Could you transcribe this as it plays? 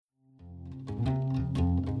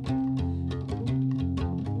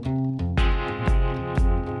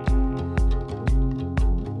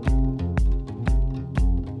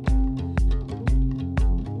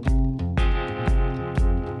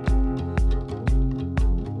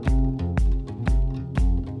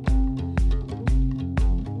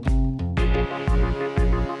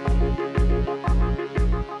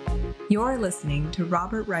listening to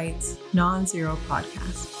Robert Wright's Non-Zero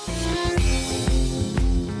Podcast.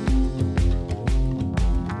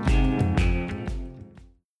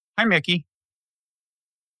 Hi, Mickey.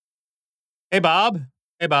 Hey, Bob.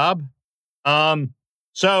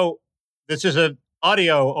 So this is an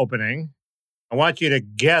audio opening. I want you to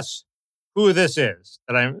guess who this is,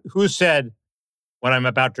 who said what I'm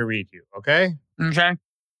about to read you, okay? Okay.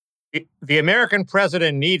 The American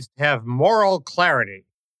president needs to have moral clarity.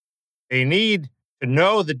 They need to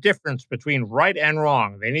know the difference between right and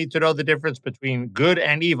wrong. They need to know the difference between good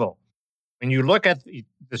and evil. When you look at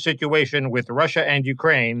the situation with Russia and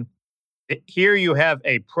Ukraine, here you have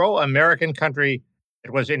a pro-American country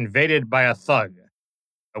that was invaded by a thug.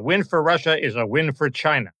 A win for Russia is a win for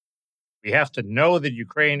China. We have to know that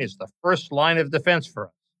Ukraine is the first line of defense for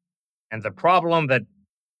us. And the problem that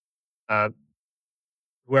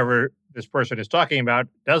whoever this person is talking about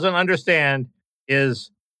doesn't understand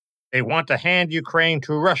is they want to hand Ukraine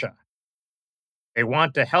to Russia. They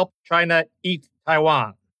want to help China eat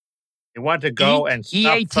Taiwan. They want to go and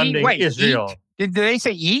stop funding Israel. Did they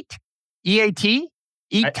say eat? EAT?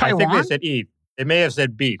 Eat Taiwan? I think they said eat. They may have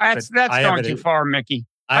said beat. That's going too far, Mickey.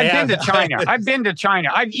 I've been to China. I've been to China.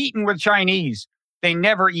 I've eaten with Chinese. They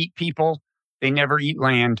never eat people. They never eat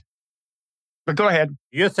land. But go ahead.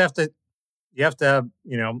 You have to,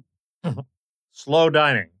 slow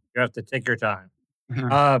dining. You have to take your time.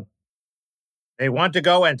 Mm-hmm. They want to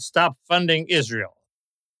go and stop funding Israel.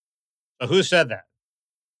 So who said that?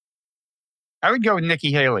 I would go with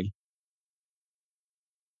Nikki Haley.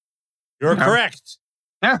 You're correct.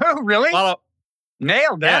 No, really?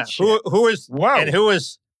 Nailed that. Yeah. Who is? Whoa. And who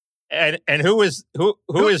is? And who is? Who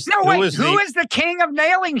is? No, wait. Who is the king of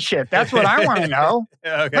nailing shit? That's what I want to know.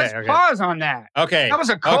 Let's pause on that. Okay. That was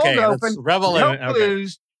a cold open. Let's revel in it.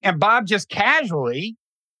 Clues, and Bob just casually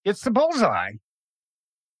gets the bullseye.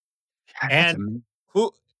 God, and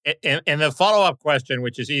who? And the follow-up question,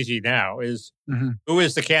 which is easy now, is who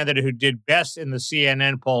is the candidate who did best in the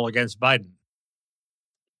CNN poll against Biden?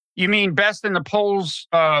 You mean best in the polls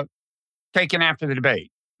taken after the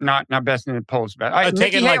debate? Not best in the polls.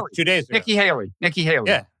 Taken like 2 days ago. Nikki Haley.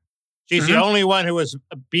 Yeah. She's the only one who has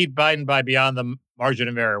beat Biden by beyond the margin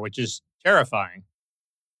of error, which is terrifying.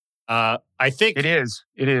 I think it is.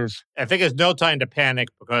 I think it's no time to panic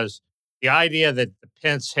because the idea that the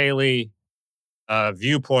Pence-Haley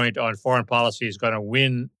viewpoint on foreign policy is going to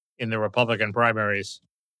win in the Republican primaries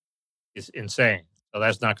is insane. So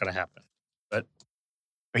that's not going to happen. But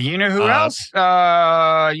you know who else?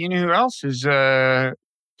 You know who else is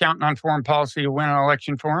counting on foreign policy to win an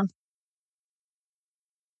election for him?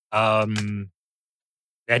 Netanyahu,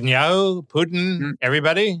 Putin,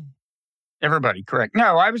 everybody? Everybody, correct.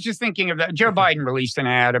 No, I was just thinking of that. Joe Biden released an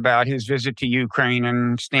ad about his visit to Ukraine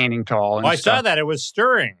and standing tall. And I saw that. It was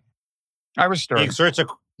stirring. I was stirred. He exerts a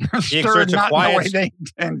stirred, not in the way they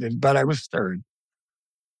intended, but I was stirred.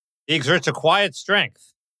 He exerts a quiet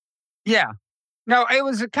strength. Yeah. No, it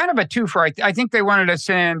was kind of a twofer. I think they wanted to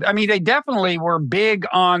send. I mean, they definitely were big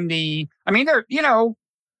on the. I mean, they're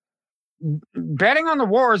betting on the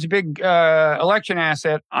war is a big election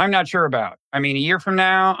asset. I'm not sure about. I mean, a year from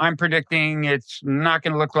now, I'm predicting it's not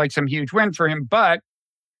going to look like some huge win for him. But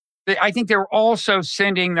I think they were also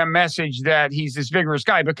sending the message that he's this vigorous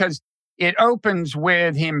guy because it opens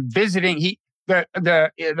with him visiting.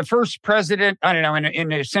 The first president, I don't know,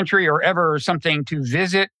 in a century or ever or something to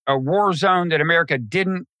visit a war zone that America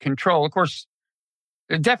didn't control. Of course,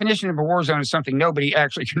 the definition of a war zone is something nobody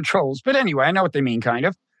actually controls. But anyway, I know what they mean, kind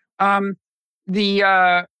of. And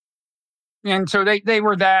so they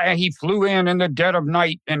were that, and he flew in the dead of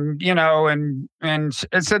night, and so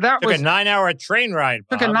that took a 9-hour train ride.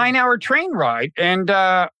 Bob. Took a 9-hour train ride, and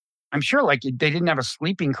I'm sure like they didn't have a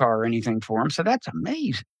sleeping car or anything for him, so that's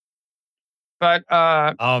amazing. But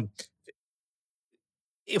and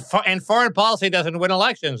foreign policy doesn't win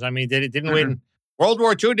elections. I mean, it didn't win. World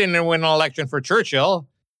War II didn't win an election for Churchill,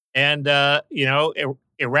 and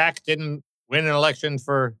Iraq didn't win an election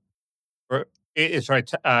for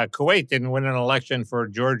Kuwait didn't win an election for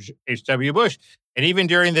George H.W. Bush, and even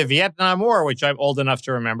during the Vietnam War, which I'm old enough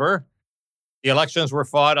to remember, the elections were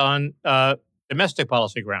fought on domestic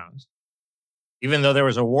policy grounds. Even though there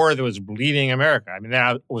was a war that was bleeding America. I mean,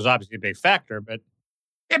 that was obviously a big factor, but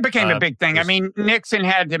it became a big thing. I mean, Nixon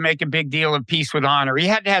had to make a big deal of peace with honor. He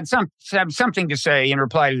had to have something to say in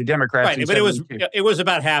reply to the Democrats. Right, but it was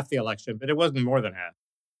about half the election, but it wasn't more than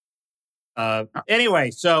half. Anyway,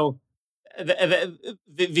 so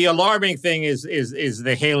the alarming thing is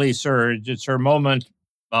the Haley surge. It's her moment,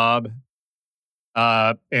 Bob.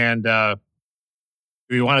 And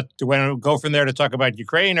do you want to go from there to talk about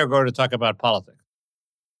Ukraine or go to talk about politics?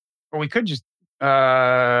 Or we could just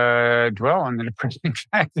dwell on the depressing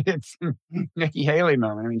fact that it's Nikki Haley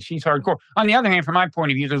moment. I mean, she's hardcore. On the other hand, from my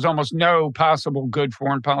point of view, there's almost no possible good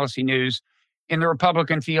foreign policy news in the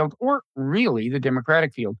Republican field or really the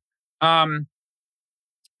Democratic field. We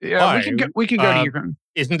could go to Ukraine.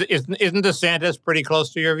 Isn't DeSantis pretty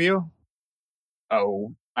close to your view?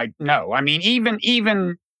 Oh, no. I mean,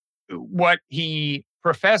 even what he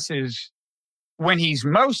professes when he's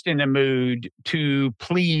most in the mood to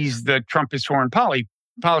please the Trumpist foreign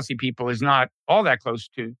policy people is not all that close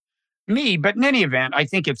to me. But in any event, I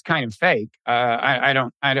think it's kind of fake.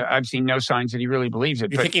 I've seen no signs that he really believes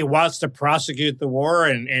it. You think he wants to prosecute the war?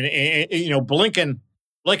 And Blinken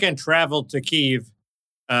traveled to Kyiv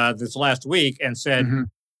this last week and said,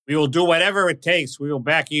 we will do whatever it takes. We will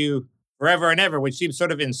back you forever and ever, which seems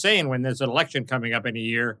sort of insane when there's an election coming up in a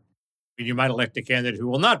year. And you might elect a candidate who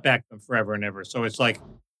will not back them forever and ever. So it's like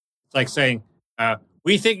saying,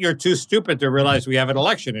 we think you're too stupid to realize we have an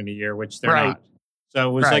election in a year, which they're not. So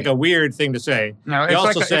it was like a weird thing to say. No, he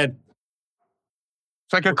also said,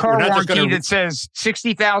 it's like a car warranty that says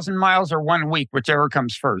 60,000 miles or 1 week, whichever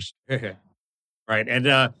comes first. Right.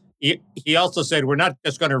 And he also said, we're not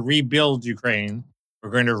just going to rebuild Ukraine.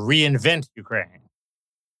 We're going to reinvent Ukraine.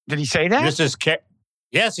 Did he say that?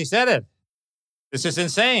 Yes, he said it. This is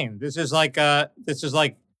insane. This is like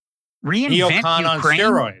reinvent neocon on Ukraine?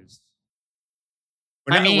 Steroids.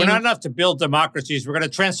 We're not enough to build democracies. We're going to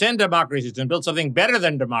transcend democracies and build something better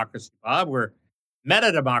than democracy, Bob. We're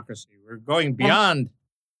meta-democracy. We're going beyond,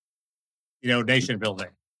 nation building.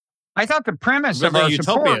 I thought the premise of our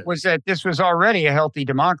support was that this was already a healthy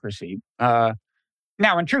democracy. Now,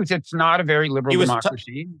 in truth, it's not a very liberal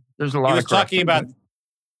democracy. There's a lot of corruption.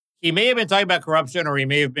 He may have been talking about corruption, or he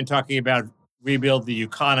may have been talking about rebuild the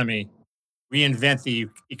economy, reinvent the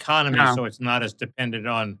economy so it's not as dependent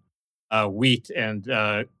on wheat and,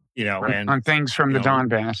 and on things from the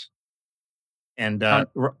Donbass. And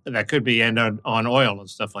that could be on oil and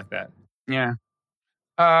stuff like that. Yeah.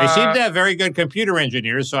 They seem to have very good computer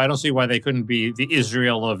engineers, so I don't see why they couldn't be the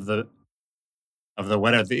Israel of the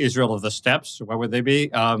Israel of the steppes. What would they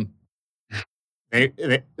be? They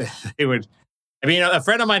would. I mean, a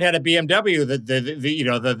friend of mine had a BMW.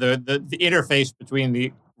 The interface between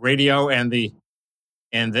the radio and the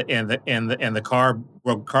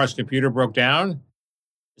car's computer broke down.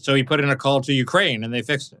 So he put in a call to Ukraine, and they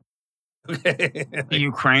fixed it. Okay.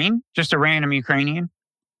 Ukraine? Just a random Ukrainian?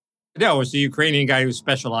 No, it was the Ukrainian guy who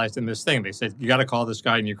specialized in this thing. They said, you got to call this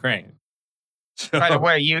guy in Ukraine. So, by the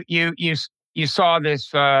way, you saw this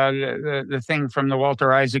the thing from the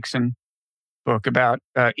Walter Isaacson book about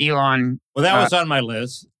Elon. Well, that was on my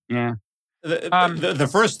list. Yeah. The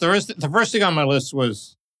first thing on my list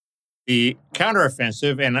was the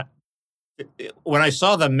counteroffensive, and when I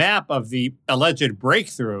saw the map of the alleged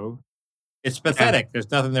breakthrough, it's pathetic. There's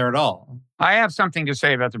nothing there at all. I have something to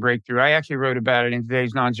say about the breakthrough. I actually wrote about it in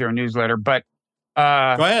today's Non-Zero newsletter, but go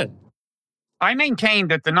ahead. I maintain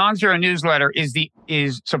that the Non-Zero newsletter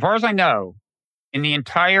is so far as I know, in the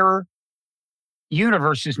entire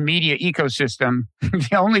universe's media ecosystem,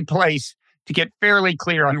 the only place to get fairly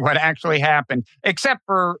clear on what actually happened, except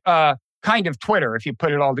for kind of Twitter, if you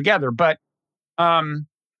put it all together. But so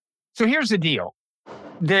here's the deal: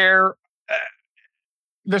 the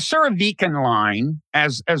Surovikin line,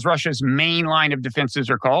 as Russia's main line of defenses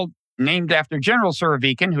are called, named after General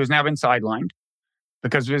Surovikin, who has now been sidelined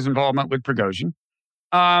because of his involvement with Prigozhin.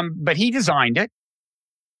 But he designed it.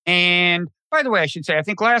 And by the way, I should say, I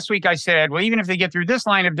think last week I said, well, even if they get through this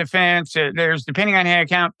line of defense, there's, depending on how you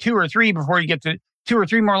count, 2 or 3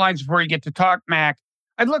 more lines before you get to Tokmak.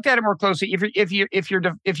 I've looked at it more closely. If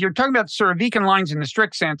you're talking about Surovikin lines in the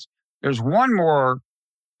strict sense, there's one more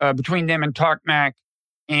between them and Tokmak,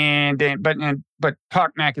 but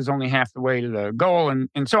Tokmak is only half the way to the goal, and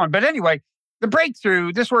so on. But anyway, the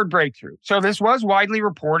breakthrough. This word breakthrough. So this was widely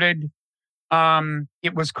reported.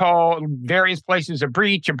 It was called various places a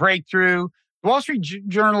breach, a breakthrough. The Wall Street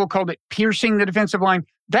Journal called it piercing the defensive line.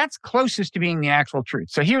 That's closest to being the actual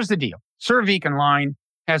truth. So here's the deal. Surovikin line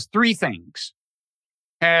has 3 things.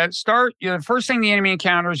 The first thing the enemy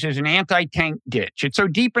encounters is an anti-tank ditch. It's so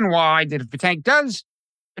deep and wide that if the tank does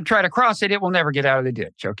try to cross it, it will never get out of the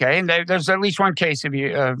ditch. Okay, and there's at least one case of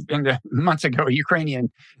months ago, a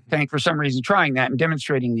Ukrainian tank for some reason trying that and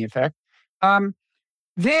demonstrating the effect.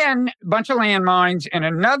 Then a bunch of landmines and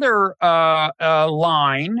another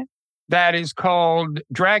line that is called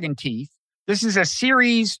Dragon Teeth. This is a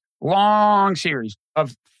long series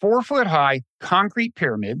of 4-foot-high concrete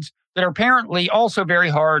pyramids that are apparently also very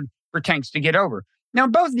hard for tanks to get over. Now,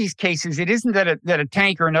 in both of these cases, it isn't that a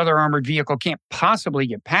tank or another armored vehicle can't possibly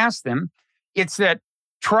get past them. It's that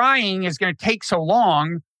trying is going to take so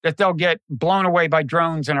long that they'll get blown away by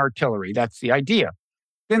drones and artillery. That's the idea.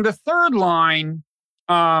 Then the third line,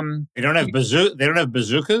 they don't have bazookas. They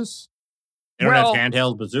don't have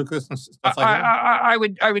handheld bazookas and stuff like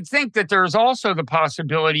that. I would think that there's also the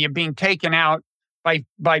possibility of being taken out by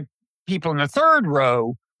people in the third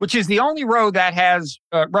row, which is the only row that has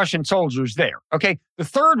Russian soldiers there. Okay, the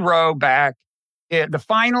third row back, the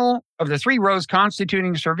final of the three rows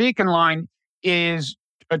constituting the Surovikin line is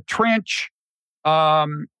a trench, a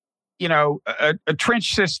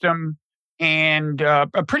trench system, and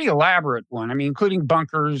a pretty elaborate one. I mean, including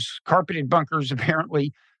bunkers, carpeted bunkers,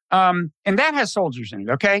 apparently. And that has soldiers in it,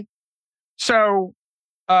 okay? So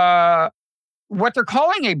what they're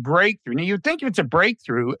calling a breakthrough, now you'd think if it's a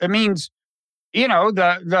breakthrough, it means,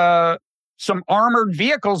 some armored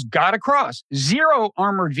vehicles got across. 0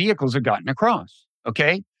 armored vehicles have gotten across,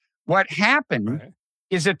 okay? What happened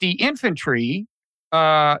is that the infantry,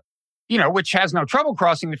 which has no trouble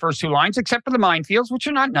crossing the first 2 lines, except for the minefields, which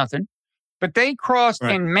are not nothing, but they crossed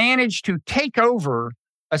and managed to take over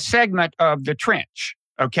a segment of the trench,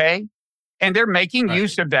 okay? And they're making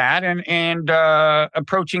use of that and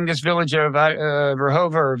approaching this village of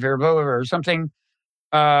Verhova or Verbova or something.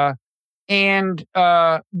 But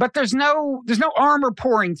there's no armor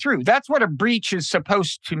pouring through. That's what a breach is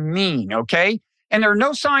supposed to mean, okay? And there are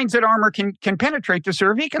no signs that armor can penetrate the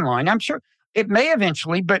Surovikin line. I'm sure it may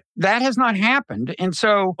eventually, but that has not happened. And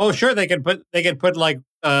so, sure, they could put like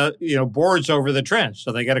boards over the trench,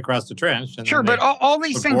 so they get across the trench. And sure, but all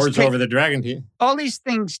these things boards over the dragon teeth. All these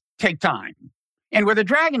things take time. And with the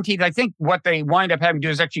dragon teeth, I think what they wind up having to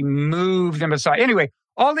do is actually move them aside. Anyway,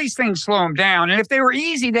 all these things slow them down. And if they were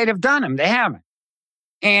easy, they'd have done them. They haven't.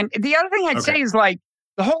 And the other thing I'd say is like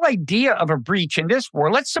the whole idea of a breach in this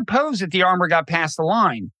war, let's suppose that the armor got past the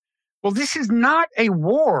line. Well, this is not a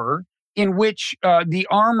war in which the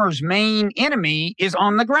armor's main enemy is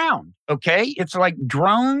on the ground, okay? It's like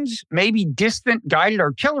drones, maybe distant guided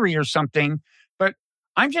artillery or something. But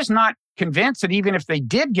I'm just not convinced that even if they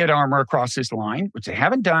did get armor across this line, which they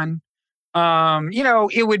haven't done,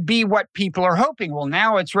 it would be what people are hoping. Well,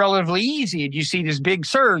 now it's relatively easy. You see this big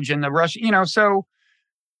surge in the Russian, so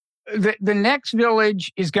the next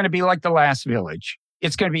village is going to be like the last village.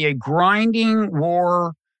 It's going to be a grinding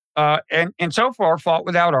war, and so far fought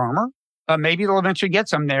without armor. Maybe they'll eventually get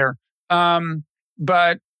some there.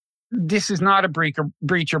 But this is not a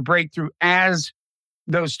breach or breakthrough as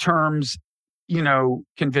those terms,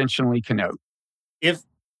 conventionally connote. If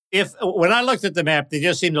when I looked at the map, they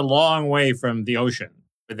just seemed a long way from the ocean.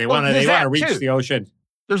 But they want to reach the ocean.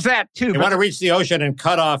 There's that too. They want to reach the ocean and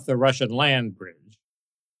cut off the Russian land bridge.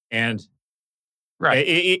 And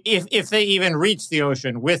if they even reach the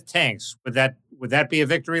ocean with tanks, would that be a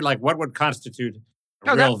victory? Like, what would constitute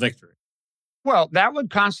a real victory? Well, that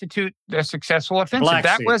would constitute a successful offensive.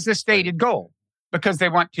 That was the stated goal, because they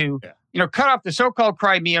want to, cut off the so-called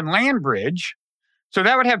Crimean land bridge. So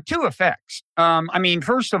that would have 2 effects.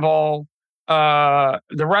 First of all,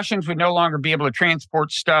 the Russians would no longer be able to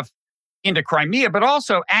transport stuff into Crimea, but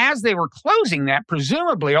also as they were closing that,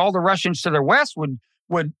 presumably all the Russians to their west would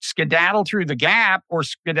skedaddle through the gap or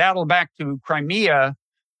skedaddle back to Crimea.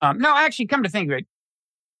 No, actually, come to think of it,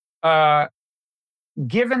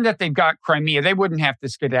 given that they've got Crimea, they wouldn't have to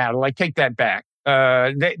skedaddle. I take that back.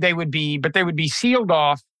 They would be sealed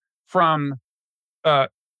off from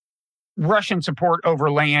Russian support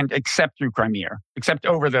over land, except through Crimea, except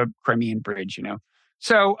over the Crimean bridge.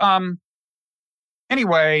 So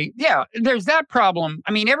anyway, there's that problem.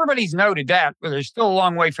 I mean, everybody's noted that, but they're still a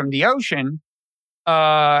long way from the ocean.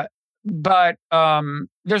 But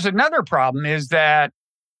there's another problem, is that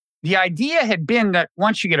the idea had been that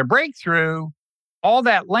once you get a breakthrough, all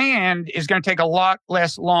that land is going to take a lot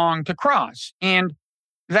less long to cross. And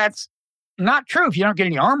that's not true if you don't get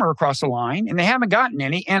any armor across the line, and they haven't gotten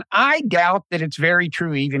any. And I doubt that it's very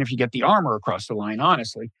true even if you get the armor across the line,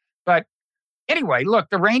 honestly. But anyway,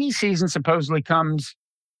 look, the rainy season supposedly comes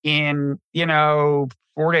in, 4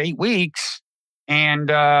 to 8 weeks. And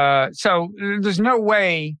so there's no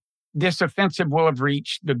way this offensive will have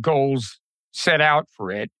reached the goals set out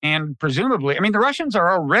for it. And presumably, the Russians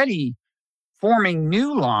are already forming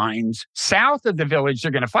new lines south of the village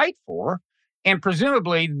they're going to fight for. And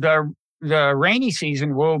presumably the rainy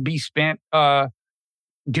season will be spent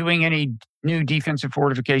doing any new defensive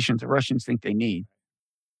fortifications the Russians think they need.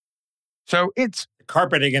 So it's the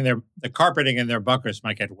carpeting in their bunkers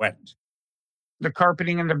might get wet. The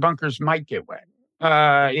carpeting in the bunkers might get wet. So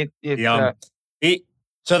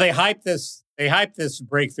they hyped this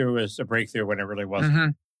breakthrough as a breakthrough when it really wasn't. Mm-hmm.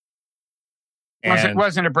 It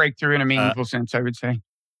wasn't a breakthrough in a meaningful sense, I would say.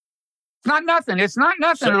 It's not nothing. It's not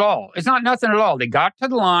nothing at all. It's not nothing at all. They got to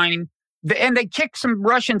the line and they kicked some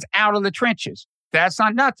Russians out of the trenches. That's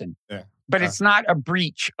not nothing. Yeah. But it's not a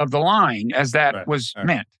breach of the line as that was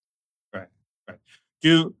meant. Right.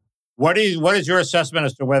 What is your assessment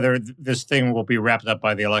as to whether this thing will be wrapped up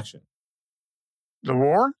by the election? The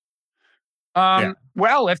war?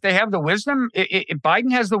 Well, if they have the wisdom, if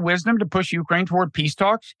Biden has the wisdom to push Ukraine toward peace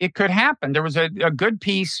talks, it could happen. There was a good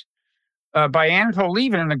piece by Anatol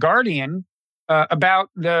Lieven in The Guardian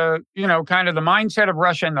about the, kind of the mindset of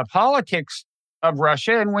Russia and the politics of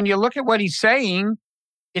Russia. And when you look at what he's saying,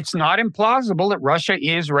 it's not implausible that Russia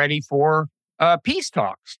is ready for peace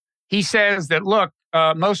talks. He says that, look,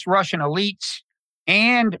 most Russian elites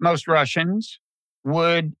and most Russians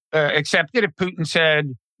would accept it if Putin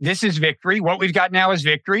said, this is victory. What we've got now is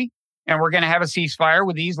victory. And we're going to have a ceasefire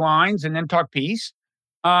with these lines and then talk peace.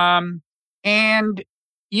 The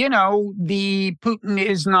Putin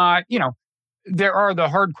is not, there are the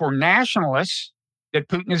hardcore nationalists that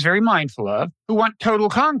Putin is very mindful of who want total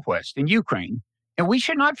conquest in Ukraine. And we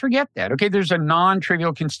should not forget that. Okay, there's a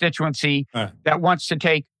non-trivial constituency that wants to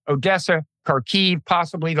take Odessa, Kharkiv,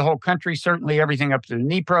 possibly the whole country, certainly everything up to the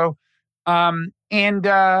Dnipro. But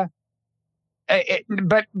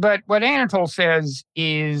what Anatol says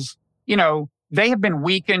is, they have been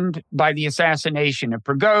weakened by the assassination of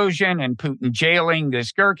Prigozhin and Putin jailing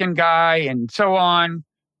this Gherkin guy and so on.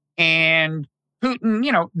 And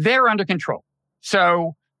Putin, they're under control.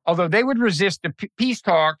 So although they would resist the peace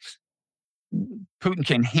talks, Putin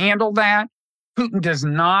can handle that. Putin does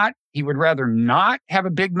not. He would rather not have a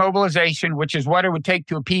big mobilization, which is what it would take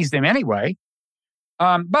to appease them anyway.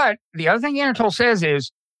 But the other thing Anatol says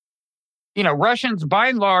is, Russians, by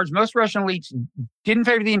and large, most Russian elites didn't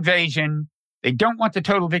favor the invasion. They don't want the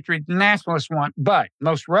total victory the nationalists want. But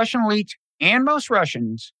most Russian elites and most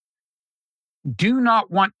Russians do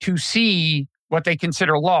not want to see what they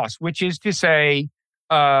consider loss, which is to say,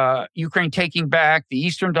 Ukraine taking back the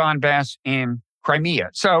eastern Donbass and Crimea.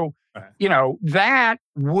 So, that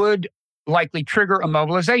would likely trigger a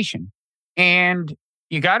mobilization. And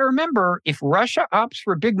you got to remember, if Russia opts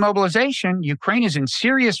for a big mobilization, Ukraine is in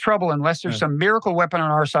serious trouble unless there's some miracle weapon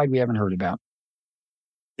on our side we haven't heard about.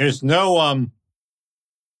 There's no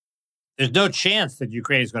chance that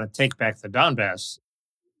Ukraine is going to take back the Donbass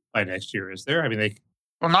by next year, is there? I mean,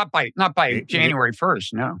 not by January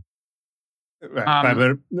 1st, no.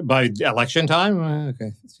 By election time?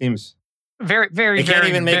 Okay, it seems very, very,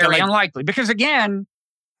 very, very unlikely. Because again,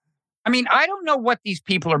 I don't know what these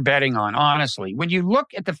people are betting on, honestly. When you look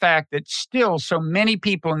at the fact that still so many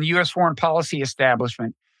people in the U.S. foreign policy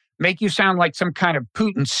establishment make you sound like some kind of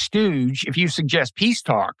Putin stooge if you suggest peace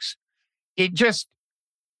talks,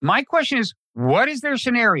 my question is, what is their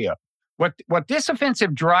scenario? What this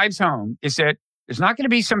offensive drives home is that there's not going to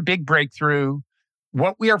be some big breakthrough.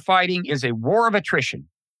 What we are fighting is a war of attrition.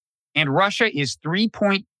 And Russia is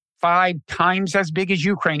 3.5 times as big as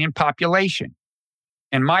Ukraine in population.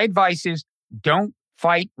 And my advice is don't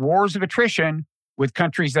fight wars of attrition with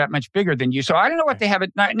countries that much bigger than you. So I don't know what they have.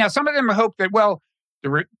 Now, some of them hope that,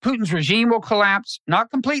 Putin's regime will collapse.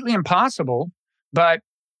 Not completely impossible, but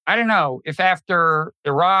I don't know if after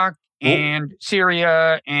Iraq and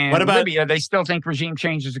Syria and Libya, they still think regime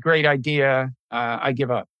change is a great idea. I give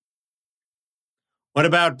up. What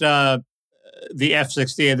about the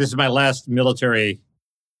F-16? This is my last military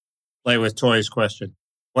play with toys question.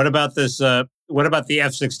 What about this? What about the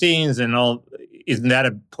F-16s and all? Isn't that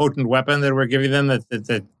a potent weapon that we're giving them that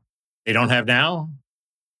they don't have now?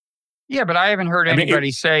 Yeah, but I haven't heard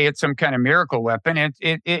anybody say it's some kind of miracle weapon.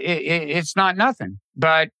 It's not nothing.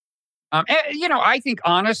 But I think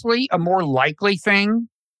honestly, a more likely thing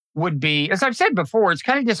would be, as I've said before, it's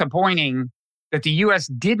kind of disappointing that the U.S.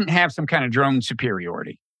 didn't have some kind of drone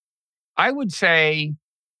superiority. I would say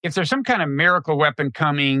if there's some kind of miracle weapon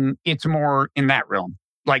coming, it's more in that realm.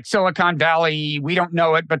 Like Silicon Valley, we don't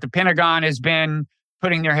know it, but the Pentagon has been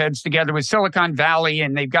putting their heads together with Silicon Valley,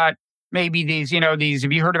 and they've got maybe these,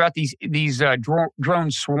 have you heard about these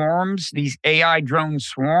drone swarms, these AI drone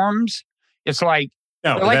swarms? It's like,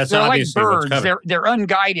 they're like birds. They're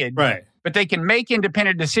unguided, right? But they can make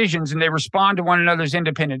independent decisions, and they respond to one another's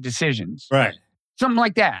independent decisions, right? Something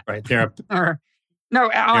like that, right?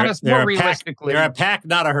 More realistically, they're a pack,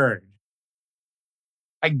 not a herd.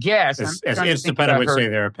 I guess, as Instapeta would say,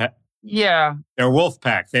 they're a pack. Yeah, they're a wolf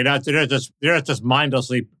pack. They're not just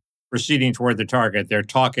mindlessly proceeding toward the target. They're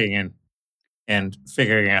talking and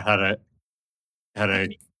figuring out how to kill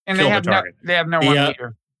the target. They have no one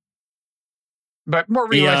leader. But more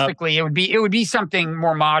realistically, it would be something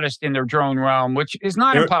more modest in their drone realm, which is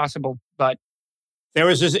not impossible. But There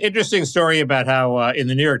was this interesting story about how, in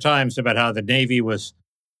the New York Times, about how the Navy was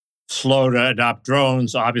slow to adopt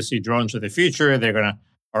drones. Obviously, drones are the future.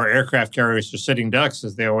 Our aircraft carriers are sitting ducks,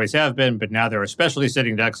 as they always have been, but now they're especially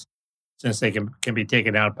sitting ducks since they can be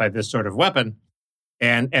taken out by this sort of weapon.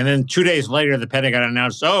 And then 2 days later, the Pentagon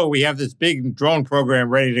announced, "Oh, we have this big drone program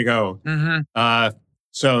ready to go." Mm-hmm.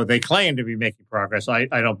 So they claim to be making progress. I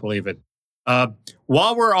don't believe it.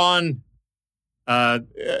 While we're on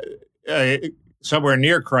somewhere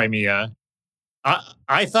near Crimea,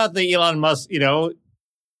 I thought that Elon Musk,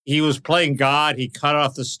 he was playing God. He cut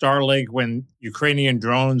off the Starlink when Ukrainian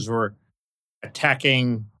drones were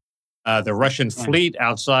attacking the Russian fleet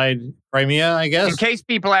outside Crimea, I guess. In case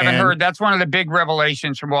people haven't heard, that's one of the big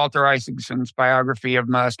revelations from Walter Isaacson's biography of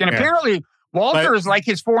Musk. And apparently Walter is like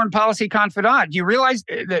his foreign policy confidant. Do you realize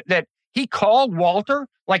that he called Walter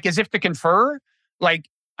like as if to confer? Like,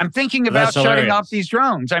 I'm thinking about shutting off these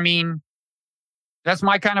drones. I mean, that's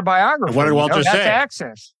my kind of biography. What did Walter say?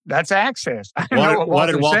 That's access. What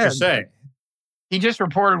did Walter say? He just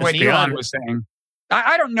reported what Elon was saying.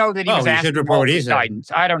 I don't know that he was asking report what he said.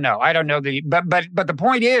 guidance. I don't know that. But the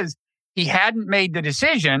point is, he hadn't made the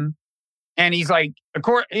decision, and he's like,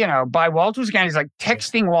 by Walter's account, he's like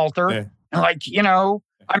texting Walter, and like,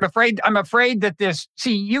 I'm afraid that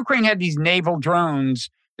Ukraine had these naval drones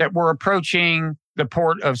that were approaching the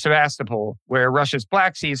port of Sevastopol, where Russia's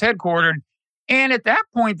Black Sea is headquartered. And at that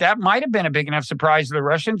point, that might have been a big enough surprise to the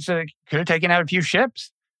Russians. Could have taken out a few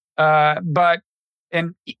ships.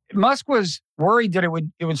 And Musk was worried that it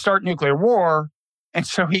would start nuclear war. And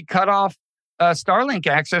so he cut off Starlink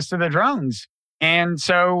access to the drones. And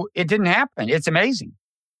so it didn't happen. It's amazing.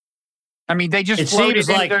 I mean, they just floated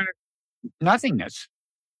into nothingness.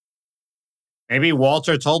 Maybe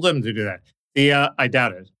Walter told them to do that. I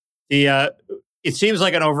doubt it. It seems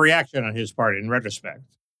like an overreaction on his part in retrospect.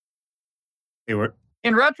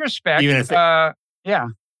 In retrospect, even if yeah.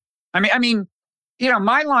 I mean,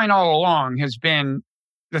 my line all along has been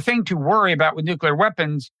the thing to worry about with nuclear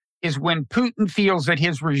weapons is when Putin feels that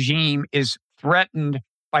his regime is threatened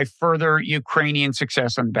by further Ukrainian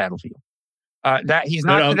success on the battlefield. That he's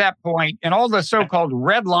not to that point, and all the so-called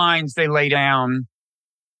red lines they lay down,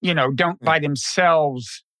 don't by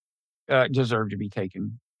themselves deserve to be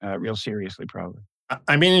taken real seriously, probably.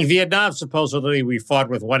 I mean, in Vietnam, supposedly we fought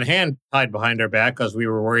with one hand tied behind our back because we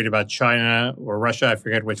were worried about China or Russia, I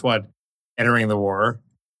forget which one, entering the war.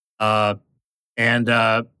 And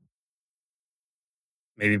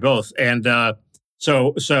maybe both. And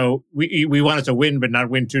so we wanted to win, but not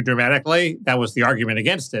win too dramatically. That was the argument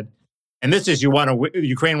against it. And this is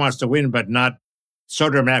Ukraine wants to win, but not so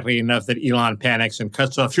dramatically enough that Elon panics and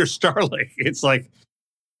cuts off your Starlink. It's like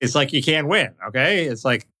you can't win, okay? It's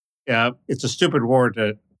like, it's a stupid war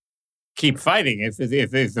to keep fighting if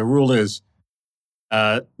the rule is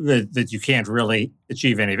that you can't really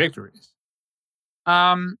achieve any victories.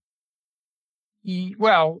 Well,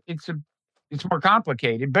 it's more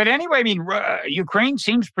complicated, but anyway, I mean, Ukraine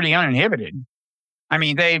seems pretty uninhibited. I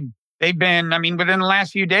mean, they've been. I mean, within the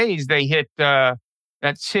last few days, they hit that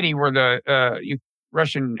city where the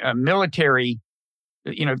Russian military.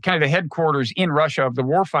 Kind of the headquarters in Russia of the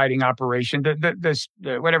warfighting operation,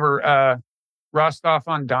 whatever Rostov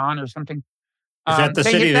on Don or something. Is that the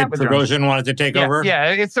city that Prigozhin wanted to take over? Yeah,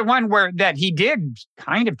 it's the one that he did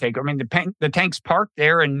kind of take over. I mean, the tanks parked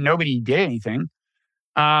there and nobody did anything.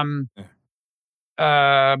 But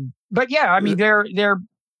yeah, I mean, they're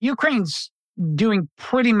Ukraine's doing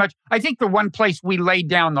pretty much. I think the one place we laid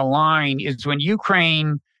down the line is when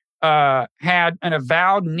Ukraine had an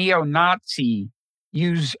avowed neo-Nazi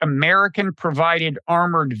use American-provided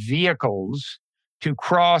armored vehicles to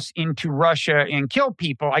cross into Russia and kill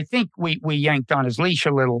people. I think we yanked on his leash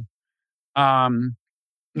a little, but I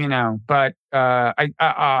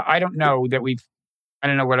don't know that I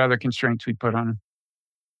don't know what other constraints we put on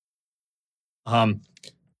him.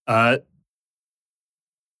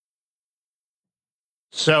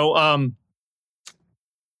 So I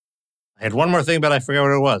had one more thing, but I forgot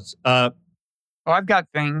what it was. I've got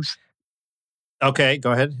things. Okay,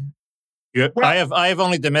 go ahead. I have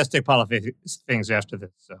only domestic politics things after this.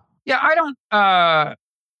 So yeah, I don't. I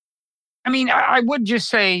mean, I would just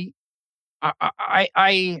say,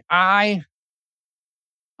 I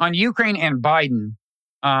on Ukraine and Biden,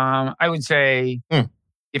 I would say,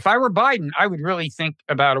 if I were Biden, I would really think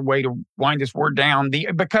about a way to wind this war down.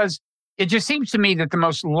 Because it just seems to me that the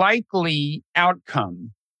most likely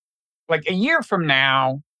outcome, like a year from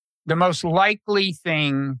now, the most likely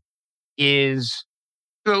thing is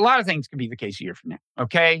a lot of things could be the case a year from now.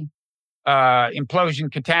 Okay.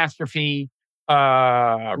 Implosion, catastrophe.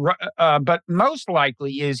 But most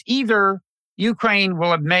likely is either Ukraine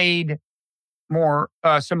will have made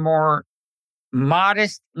some more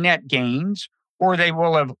modest net gains, or they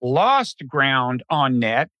will have lost ground on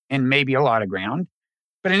net and maybe a lot of ground.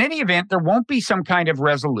 But in any event, there won't be some kind of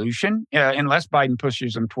resolution unless Biden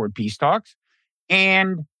pushes them toward peace talks.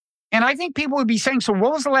 And I think people would be saying, so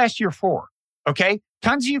what was the last year for? Okay,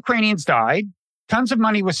 tons of Ukrainians died. Tons of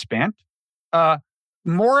money was spent.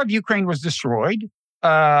 More of Ukraine was destroyed.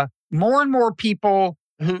 More and more people,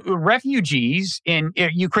 Ukrainian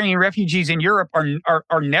refugees in Europe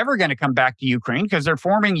are never going to come back to Ukraine because they're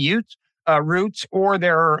forming roots or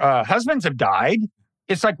their husbands have died.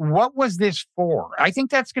 It's like, what was this for? I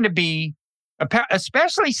think that's going to be,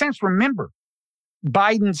 especially since, remember,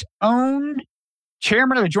 Biden's own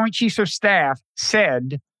chairman of the Joint Chiefs of Staff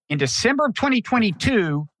said in December of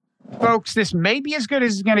 2022, folks, this may be as good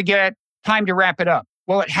as it's going to get. Time to wrap it up.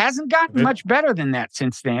 Well, it hasn't gotten much better than that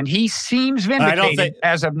since then. He seems vindicated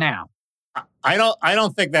as of now. I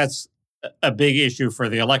don't think that's a big issue for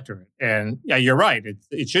the electorate. And yeah, you're right.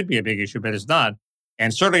 It should be a big issue, but it's not.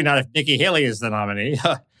 And certainly not if Nikki Haley is the nominee.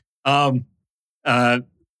 No, but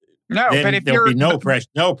if there'll be no pressure.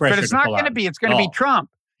 But it's not going to be. It's going to be Trump.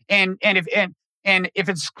 And if it's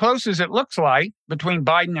as close as it looks like between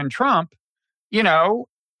Biden and Trump,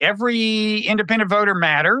 every independent voter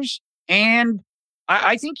matters. And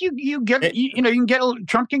I think Trump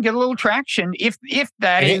can get a little traction if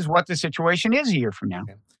that is what the situation is a year from now.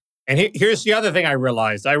 And here's the other thing I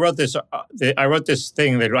realized. I wrote this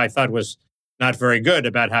thing that I thought was not very good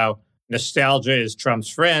about how nostalgia is Trump's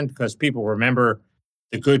friend because people remember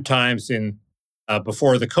the good times in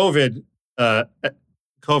before the COVID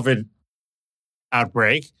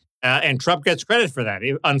outbreak, and Trump gets credit for that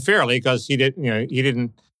unfairly because he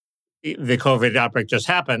didn't. The COVID outbreak just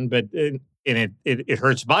happened, but it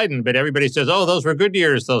hurts Biden. But everybody says, "Oh, those were good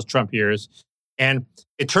years, those Trump years," and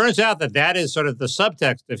it turns out that is sort of the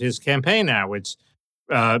subtext of his campaign now. It's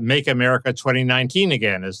 "Make America 2019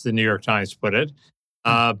 again," as the New York Times put it.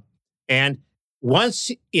 And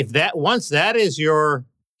once that is your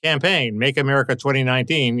campaign, "Make America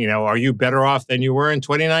 2019," are you better off than you were in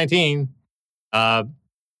 2019? Then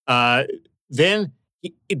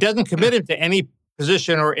it doesn't commit him to any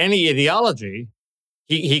position or any ideology.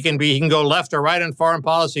 He can go left or right on foreign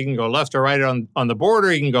policy. He can go left or right on the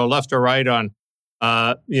border. He can go left or right on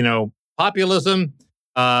populism,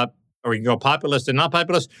 or he can go populist and not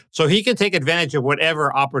populist. So he can take advantage of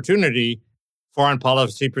whatever opportunity foreign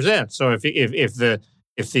policy presents. So if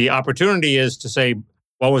the opportunity is to say,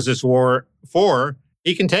 what was this war for?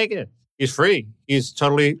 He can take it. He's free. He's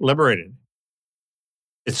totally liberated.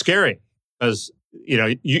 It's scary because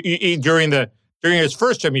during his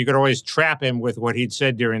first term, you could always trap him with what he'd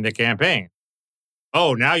said during the campaign.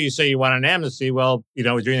 Oh, now you say you want an amnesty. Well,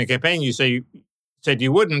 during the campaign, you said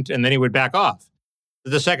you wouldn't, and then he would back off.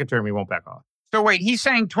 The second term, he won't back off. So wait, he's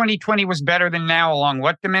saying 2020 was better than now along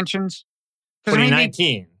what dimensions?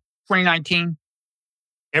 2019. 2019?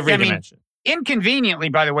 Every dimension. Inconveniently,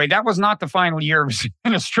 by the way, that was not the final year of his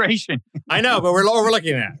administration. I know, but we're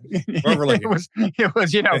overlooking that. It was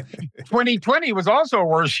 2020 was also a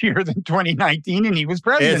worse year than 2019, and he was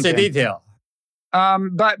president. It's a detail.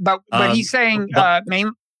 But he's saying,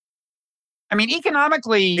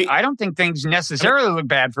 economically, I don't think things necessarily look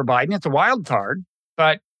bad for Biden. It's a wild card,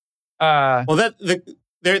 but there are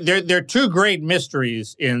two great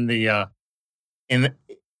mysteries in the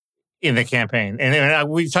campaign, and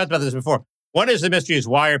we've talked about this before. One is the mystery is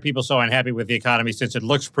why are people so unhappy with the economy since it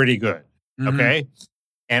looks pretty good? Mm-hmm. Okay,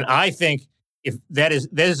 and I think if that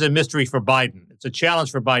is a mystery for Biden. It's a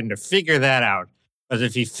challenge for Biden to figure that out. Because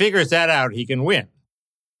if he figures that out, he can win.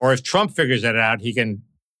 Or if Trump figures that out, he can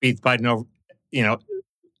beat Biden over,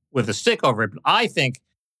 with a stick over it. But I think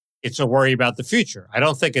it's a worry about the future. I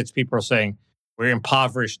don't think it's people saying we're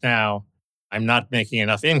impoverished now. I'm not making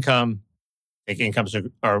enough income. I think incomes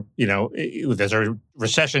are there's a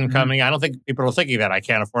recession coming. I don't think people are thinking that. I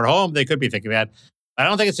can't afford a home. They could be thinking that. I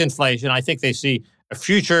don't think it's inflation. I think they see a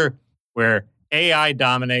future where AI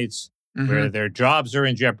dominates, where their jobs are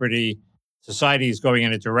in jeopardy. Society is going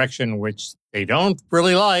in a direction which they don't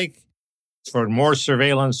really like. It's for more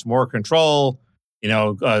surveillance, more control.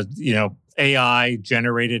 AI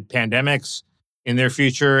generated pandemics in their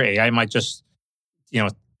future. AI might just,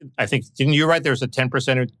 I think, didn't you write there was a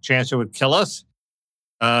 10% chance it would kill us?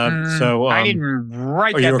 I didn't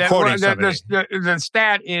write that. You were quoting somebody. The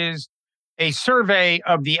stat is a survey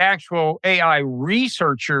of the actual AI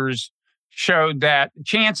researchers showed that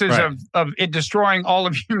chances of it destroying all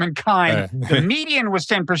of humankind, the median was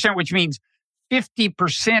 10%, which means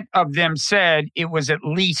 50% of them said it was at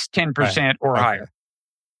least 10% or higher.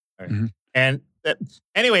 Right. Mm-hmm. And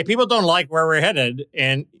anyway, people don't like where we're headed,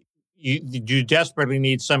 and you desperately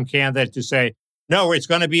need some candidate to say, no, it's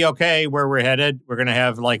going to be okay where we're headed. We're going to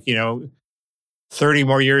have 30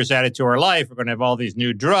 more years added to our life. We're going to have all these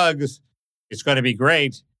new drugs. It's going to be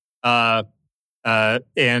great. And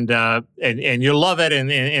you'll love it.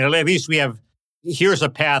 And at least here's a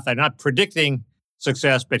path. I'm not predicting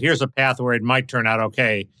success, but here's a path where it might turn out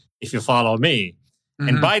okay if you follow me. Mm-hmm.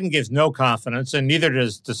 And Biden gives no confidence, and neither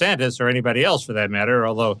does DeSantis or anybody else for that matter,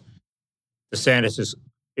 although DeSantis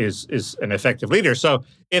is an effective leader. So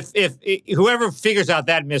if whoever figures out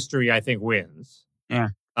that mystery, I think wins. Yeah.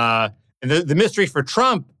 And the mystery for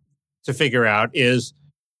Trump to figure out is,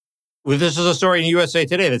 this is a story in USA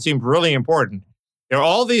Today that seemed really important. There are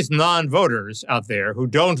all these non-voters out there who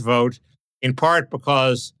don't vote in part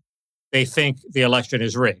because they think the election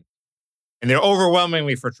is rigged. And they're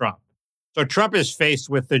overwhelmingly for Trump. So Trump is faced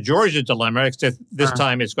with the Georgia dilemma, except this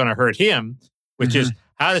time it's going to hurt him, which is,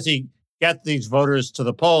 how does he get these voters to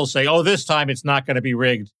the polls, say, oh, this time it's not going to be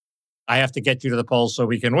rigged. I have to get you to the polls so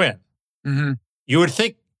we can win. Mm-hmm. You would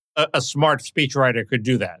think a smart speechwriter could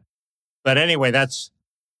do that. But anyway, that's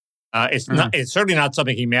it's certainly not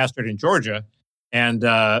something he mastered in Georgia. And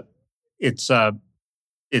it's a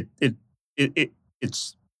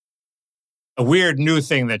weird new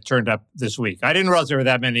thing that turned up this week. I didn't realize there were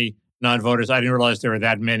that many non-voters. I didn't realize there were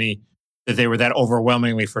that many, that they were that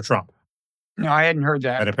overwhelmingly for Trump. No, I hadn't heard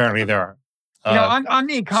that. But apparently there are. On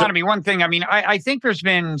the economy, one thing, I think there's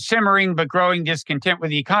been simmering but growing discontent with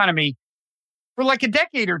the economy for like a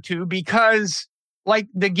decade or two, because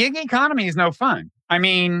the gig economy is no fun.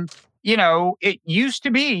 It used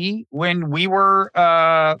to be when we were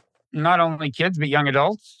not only kids, but young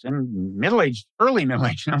adults and early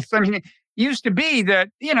middle-aged. It used to be that,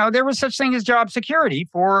 there was such thing as job security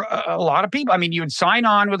for a lot of people. You would sign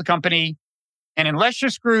on with a company, and unless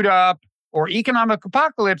you're screwed up or economic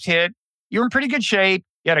apocalypse hit, you're in pretty good shape.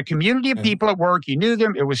 You had a community of people at work. You knew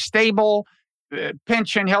them. It was stable,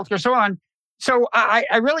 pension, healthcare, so on. So I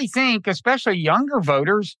really think, especially younger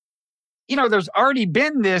voters, there's already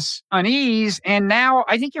been this unease. And now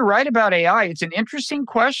I think you're right about AI. It's an interesting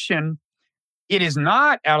question. It is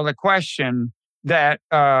not out of the question that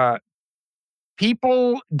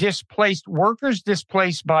workers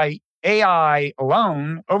displaced by AI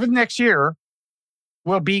alone over the next year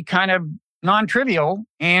will be kind of non-trivial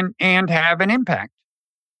and have an impact.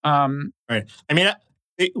 Right.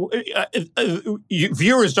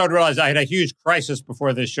 Viewers don't realize I had a huge crisis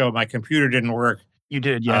before this show. My computer didn't work. You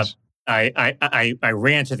did, yes. I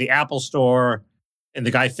ran to the Apple store, and the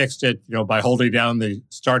guy fixed it, by holding down the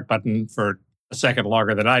start button for a second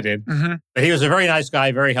longer than I did. Mm-hmm. But he was a very nice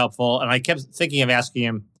guy, very helpful. And I kept thinking of asking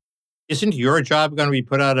him, isn't your job going to be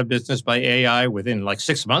put out of business by AI within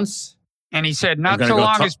 6 months? And he said, not so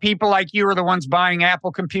long as people like you are the ones buying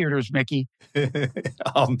Apple computers, Mickey.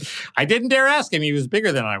 I didn't dare ask him. He was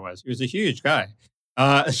bigger than I was. He was a huge guy.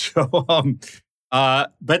 But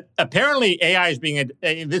apparently AI is being,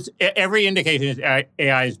 every indication is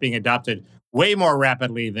AI is being adopted way more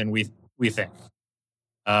rapidly than we think.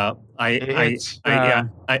 I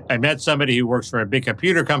met somebody who works for a big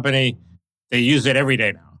computer company. They use it every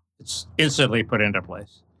day now. It's instantly put into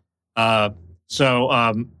place. So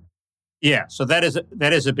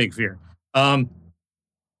that is a big fear.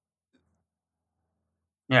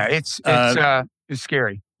 It's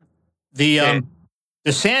scary. The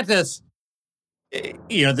DeSantis, the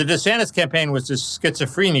DeSantis campaign was this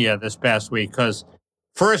schizophrenia this past week, because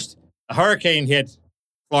first a hurricane hit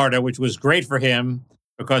Florida, which was great for him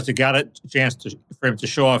because it got a chance for him to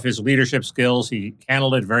show off his leadership skills. He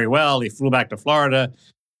handled it very well. He flew back to Florida.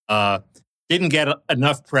 Didn't get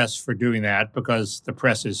enough press for doing that because the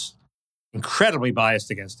press is incredibly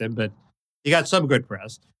biased against him, but he got some good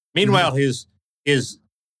press. Meanwhile, his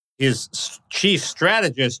chief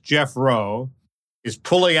strategist, Jeff Rowe, is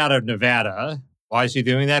pulling out of Nevada. Why is he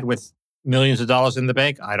doing that with millions of dollars in the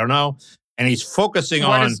bank? I don't know. And he's focusing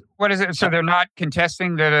on... What is it? So they're not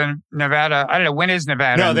contesting that Nevada... I don't know. When is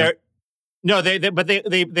Nevada?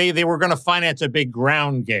 They were going to finance a big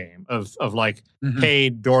ground game of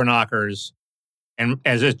paid door knockers. And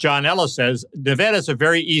as John Ellis says, Nevada is a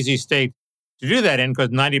very easy state to do that in, because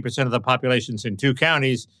 90% of the population's in 2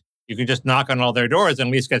 counties. You can just knock on all their doors and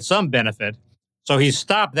at least get some benefit. So he's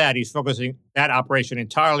stopped that. He's focusing that operation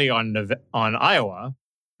entirely on Iowa.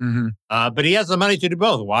 Mm-hmm. But he has the money to do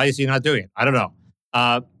both. Why is he not doing it? I don't know.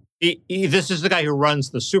 This is the guy who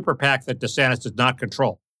runs the super PAC that DeSantis does not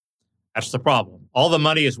control. That's the problem. All the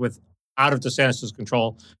money is out of DeSantis'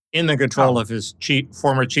 control, in the control of his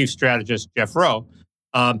former chief strategist, Jeff Rowe,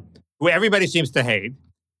 who everybody seems to hate,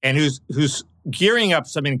 and whose gearing up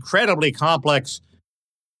some incredibly complex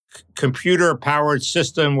computer-powered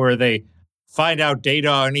system where they find out data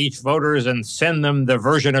on each voters and send them the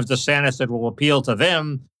version of DeSantis that will appeal to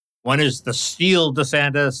them. One is the Steel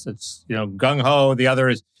DeSantis. It's, gung-ho. The other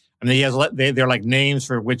is, they're like names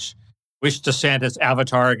for which DeSantis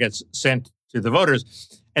avatar gets sent to the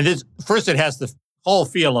voters. And this, first, it has the whole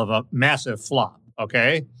feel of a massive flop,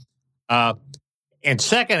 okay? And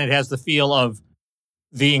second, it has the feel of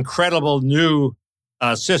the incredible new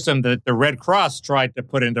system that the Red Cross tried to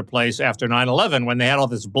put into place after 9/11 when they had all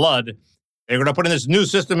this blood. They're going to put in this new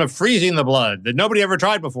system of freezing the blood that nobody ever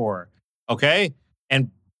tried before, okay?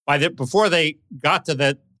 And before they got to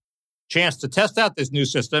the chance to test out this new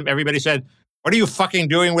system, everybody said, "What are you fucking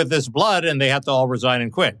doing with this blood?" And they had to all resign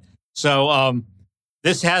and quit. So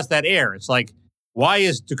this has that air. It's like, why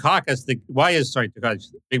is DeSantis,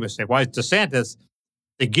 big mistake. Why is DeSantis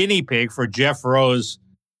the guinea pig for Jeff Rowe's,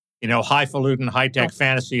 highfalutin, high-tech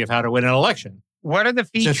fantasy of how to win an election? What are the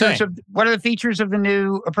features of the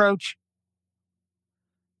new approach?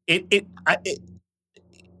 There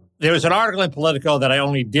was an article in Politico that I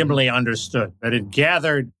only dimly understood, but it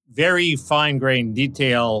gathered very fine-grained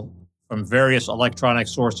detail from various electronic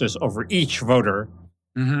sources over each voter,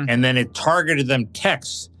 and then it targeted them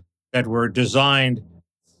texts that were designed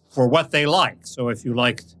for what they like. So if you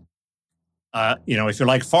liked, if you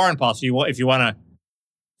like foreign policy, if you want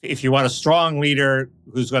a strong leader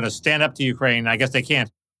who's going to stand up to Ukraine, I guess they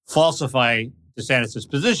can't falsify DeSantis'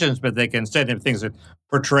 positions, but they can send him things that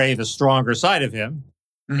portray the stronger side of him.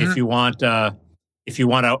 If you want an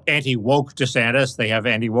anti-woke DeSantis, they have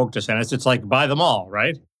anti-woke DeSantis. It's like buy them all,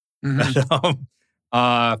 right? Well,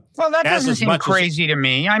 that doesn't seem crazy to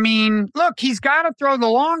me. I mean, look, he's got to throw the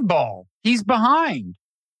long ball. He's behind.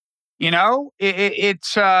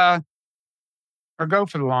 It's or go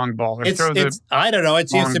for the long ball. Or I don't know. It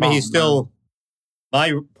seems to me he's still,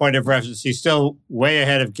 my point of reference, he's still way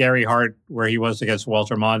ahead of Gary Hart, where he was against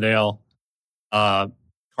Walter Mondale.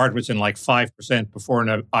 Hart was in like 5% before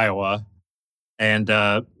in Iowa, and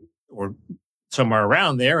or somewhere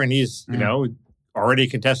around there, and he's already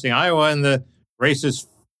contesting Iowa, and the race is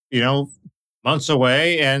months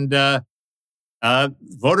away, and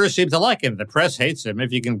voters seem to like him. The press hates him.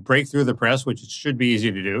 If you can break through the press, which it should be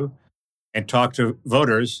easy to do, and talk to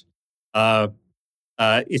voters,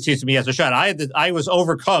 it seems to me he has a shot. I was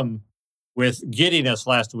overcome with giddiness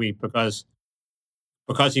last week because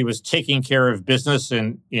he was taking care of business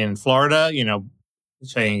in Florida,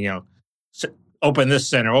 saying, open this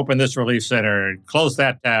center, open this relief center, close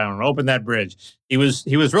that town, open that bridge. It was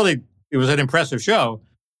an impressive show.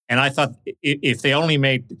 And I thought if they only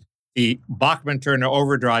made the Bachman-Turner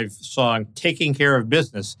Overdrive song, Taking Care of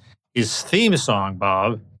Business, his theme song,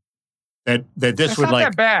 Bob, that this That's would not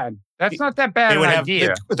that bad. That's not that bad an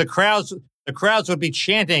idea. The crowds would be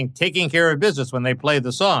chanting "Taking Care of Business" when they played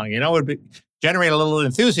the song. It would generate a little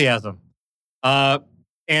enthusiasm. And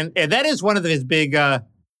that is one of his big, is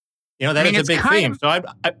a big theme. So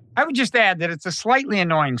I would just add that it's a slightly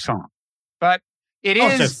annoying song, but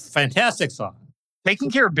it's a fantastic song.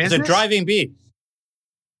 Taking Care of Business. It's a driving beat.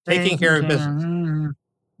 Taking care of business.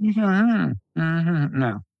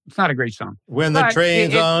 No, it's not a great song. When the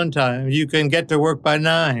train's on time, you can get to work by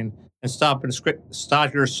 9 and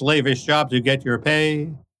start your slavish job to get your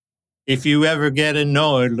pay. If you ever get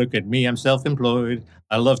annoyed, look at me, I'm self-employed.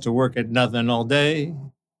 I love to work at nothing all day.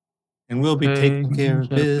 And we'll be taking care of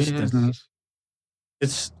business.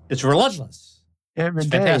 It's relentless. Every it's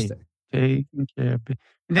day. Fantastic. Taking care of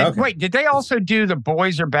business. Wait, did they also do The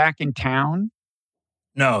Boys Are Back in Town?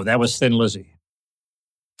 No, that was Thin Lizzy.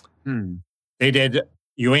 They did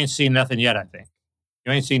You Ain't Seen Nothing Yet, I think.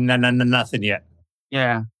 You Ain't Seen Nothing Yet.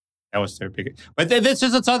 Yeah. That was their big, but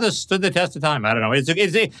it's stood the test of time. I don't know.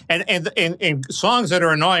 And songs that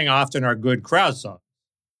are annoying often are good crowd songs.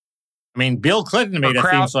 I mean, Bill Clinton made a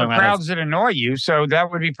theme song. Crowds that annoy you, so that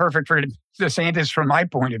would be perfect for DeSantis from my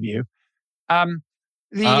point of view. What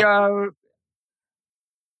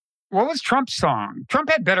was Trump's song? Trump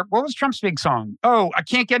had better. What was Trump's big song? Oh, I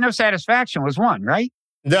Can't Get No Satisfaction was one, right?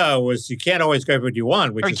 No, it was You Can't Always Get What You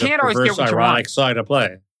Want, which is a perverse, ironic side of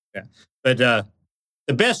play. Yeah, but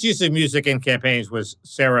the best use of music in campaigns was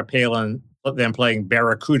Sarah Palin, them playing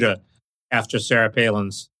Barracuda after Sarah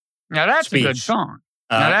Palin's Now that's speech. a good song.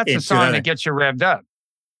 Now that's a song that gets you revved up.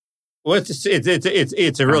 Well, it's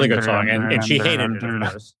a really good song, and she hated it,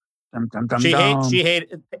 of course. She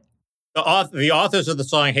hated the authors of the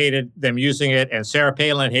song hated them using it, and Sarah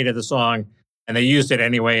Palin hated the song, and they used it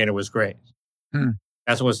anyway, and it was great.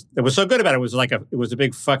 That's what was so good about it. It was a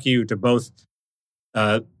big fuck you to both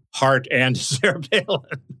Hart and Sarah Palin.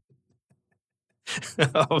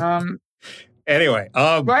 Anyway,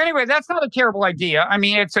 that's not a terrible idea. I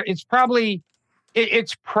mean, it's probably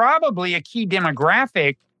a key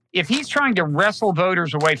demographic. If he's trying to wrestle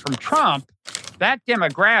voters away from Trump, that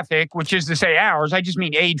demographic, which is to say ours, I just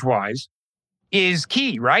mean age-wise, is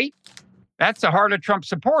key, right? That's the heart of Trump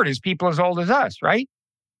support, is people as old as us, right?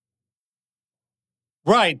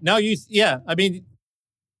 Right. No, I mean,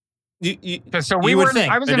 so we were.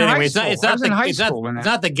 I was in high school. It's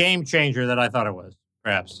not the game changer that I thought it was,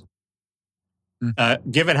 perhaps.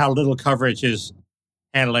 Given how little coverage his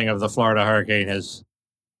handling of the Florida hurricane has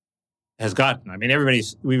gotten. I mean,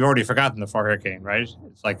 we've already forgotten the Florida hurricane, right?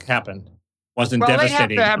 It's like happened. Wasn't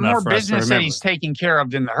devastating. They have to have more for us to business that remember. he's taking care of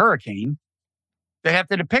than the hurricane. They have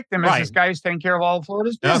to depict him as this guy who's taking care of all of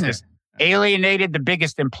Florida's business. Okay. Alienated the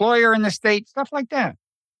biggest employer in the state, stuff like that.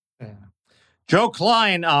 Yeah. Joe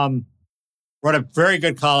Klein wrote a very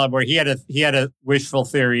good column where he had a wishful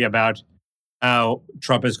theory about how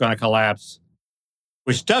Trump is going to collapse,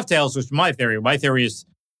 which dovetails with my theory. My theory is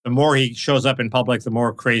the more he shows up in public, the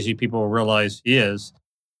more crazy people will realize he is.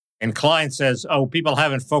 And Klein says, people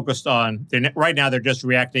haven't focused on, right now they're just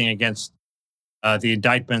reacting against the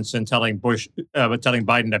indictments and telling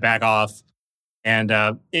Biden to back off. And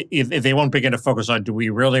if they won't begin to focus on, do we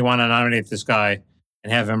really want to nominate this guy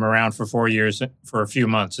and have him around for 4 years, for a few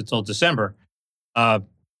months until December? I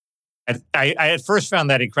at first found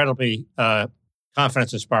that incredibly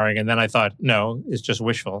confidence inspiring. And then I thought, no, it's just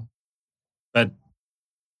wishful. But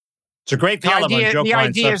it's a great column on Joe Klein's The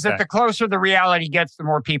idea is Substack. that the closer the reality gets, the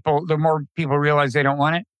more people realize they don't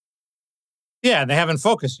want it. Yeah, they haven't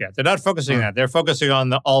focused yet. They're not focusing on that. They're focusing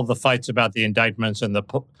on all the fights about the indictments and the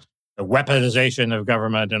weaponization of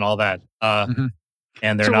government and all that. And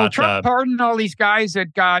they're not. Will Trump pardon all these guys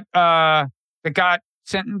that got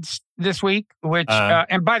sentenced this week? Which,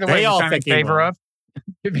 and by the way, I'm in favor of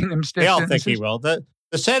giving them stiff sentences. They all think he will. The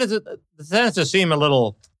sentences seem a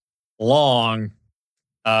little long.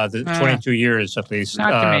 22 years at least.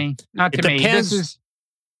 Not to me. Not to me. Depends.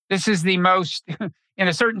 This is the most, in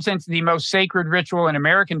a certain sense, the most sacred ritual in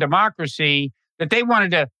American democracy that they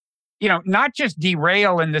wanted to, not just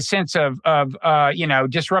derail in the sense of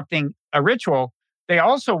disrupting a ritual. They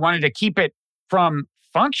also wanted to keep it from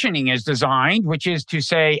functioning as designed, which is to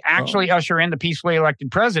say, actually usher in the peacefully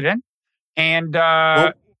elected president and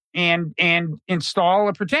install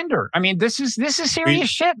a pretender. I mean, this is serious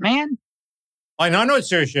shit, man. I know it's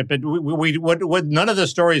serious shit, but what none of the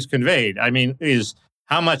stories conveyed, I mean, is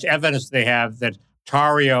how much evidence they have that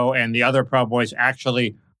Tarrio and the other Proud Boys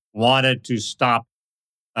actually wanted to stop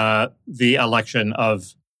the election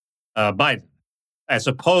of Biden, as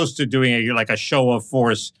opposed to doing a show of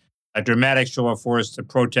force, a dramatic show of force to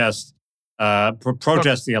protest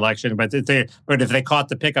the election. But if they caught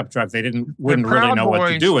the pickup truck, they wouldn't really know what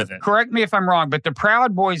to do with it. Correct me if I'm wrong, but the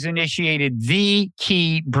Proud Boys initiated the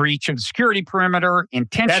key breach of the security perimeter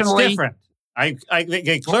intentionally. That's different.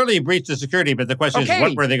 They clearly breached the security, but the question is,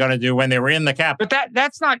 what were they going to do when they were in the Capitol? But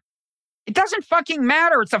that's not. It doesn't fucking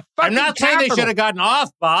matter. It's a fucking. I'm not saying they should have gotten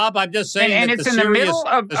off, Bob. I'm just saying that it's in the middle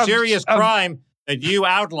of the serious crime that you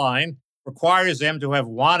outline requires them to have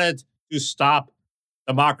wanted to stop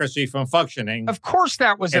democracy from functioning. Of course,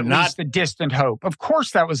 that was at least a distant hope. Of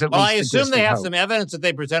course, that was at least. I assume they have some evidence that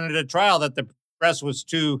they presented at trial that the press was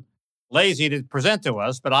too lazy to present to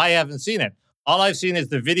us, but I haven't seen it. All I've seen is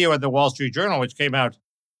the video of the Wall Street Journal, which came out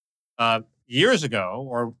years ago,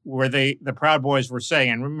 or where the Proud Boys were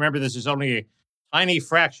saying, and remember, this is only a tiny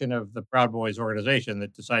fraction of the Proud Boys organization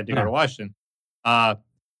that decided to go to Washington.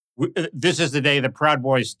 This is the day the Proud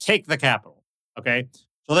Boys take the Capitol. Okay,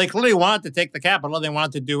 so they clearly wanted to take the Capitol. They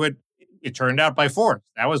wanted to do it. It turned out by force.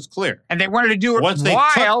 That was clear. And they wanted to do it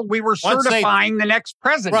while we were certifying the next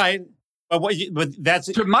president. Right. But that's.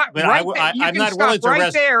 I'm not willing to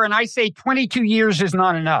rest there, and I say 22 years is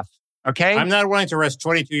not enough. Okay. I'm not willing to rest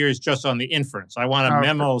 22 years just on the inference. I want a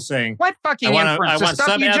memo saying what fucking inference? I want the stuff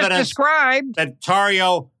some you evidence just described. That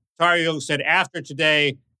Tarrio said after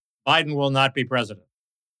today, Biden will not be president.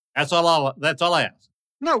 That's all I ask.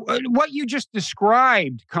 No, what you just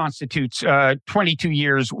described constitutes 22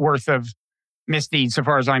 years worth of misdeeds, so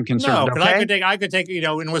far as I'm concerned. No, because okay? I could take,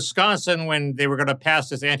 in Wisconsin when they were going to pass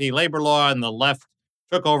this anti-labor law and the left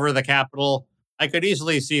took over the Capitol, I could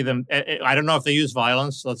easily see them. I don't know if they use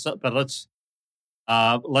violence, but let's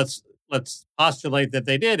postulate that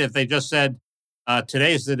they did. If they just said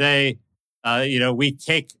today's the day, we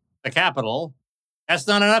take the Capitol. That's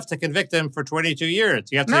not enough to convict them for 22 years.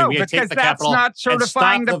 You have to take the Capitol. Not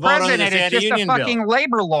certifying the president. It's just a fucking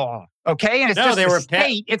labor law. Okay, and it's just a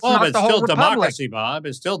state. It's not the whole republic. Democracy, Bob.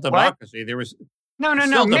 It's still democracy. What? There was no.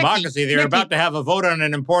 Still Nikki, democracy. They're about to have a vote on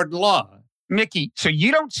an important law. Nikki, so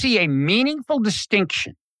you don't see a meaningful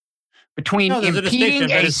distinction between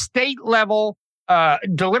impeding a state-level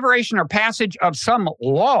deliberation or passage of some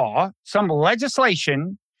law, some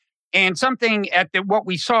legislation, and something at what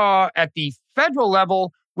we saw at the federal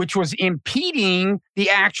level, which was impeding the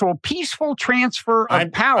actual peaceful transfer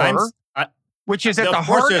of power, which is at the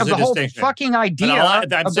heart of the whole fucking idea I'm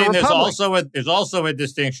of saying the republic. there's also a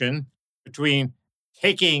distinction between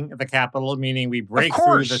taking the Capitol, meaning we break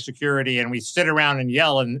through the security and we sit around and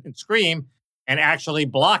yell and scream, and actually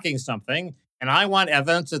blocking something. And I want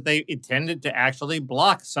evidence that they intended to actually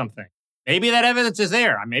block something. Maybe that evidence is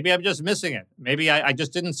there. Maybe I'm just missing it. Maybe I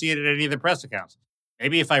just didn't see it at any of the press accounts.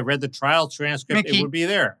 Maybe if I read the trial transcript, Mickey, it would be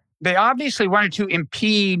there. They obviously wanted to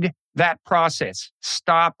impede that process,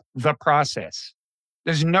 stop the process.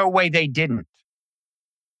 There's no way they didn't.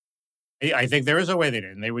 I think there is a way they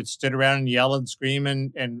didn't. They would sit around and yell and scream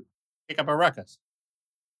and pick up a ruckus.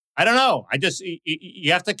 I don't know.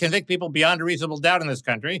 You have to convict people beyond a reasonable doubt in this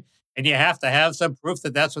country, and you have to have some proof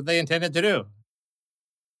that that's what they intended to do.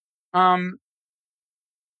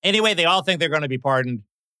 Anyway, they all think they're going to be pardoned.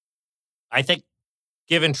 I think,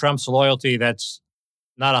 given Trump's loyalty, that's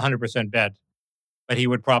not 100% bet, but he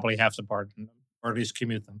would probably have to pardon them, or at least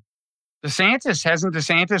commute them.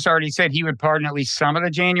 DeSantis already said he would pardon at least some of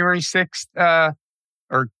the January 6th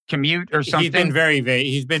or commute or something? He's been very vague.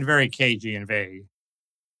 He's been very cagey and vague.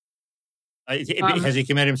 Has he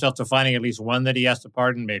committed himself to finding at least one that he has to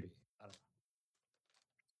pardon? Maybe.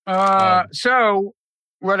 So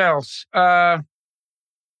what else? Well,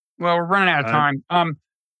 we're running out of time.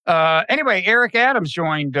 Anyway, Eric Adams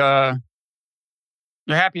joined. You're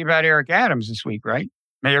happy about Eric Adams this week, right?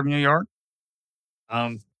 Mayor of New York.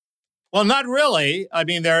 Well, not really. I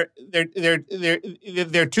mean, there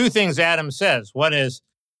are two things Adams says. One is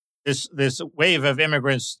this wave of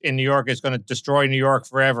immigrants in New York is going to destroy New York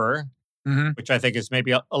forever, which I think is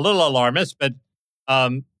maybe a little alarmist, but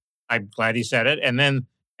I'm glad he said it.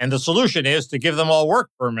 And the solution is to give them all work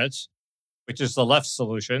permits, which is the left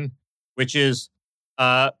solution, which is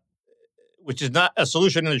not a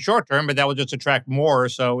solution in the short term, but that will just attract more.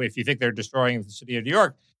 So if you think they're destroying the city of New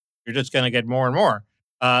York, you're just going to get more and more.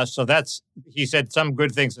 So he said some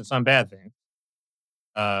good things and some bad things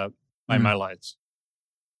by my lights.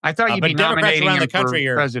 I thought you'd be nominating him for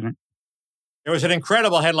president. There was an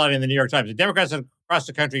incredible headline in the New York Times. The Democrats across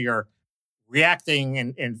the country are reacting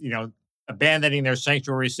and abandoning their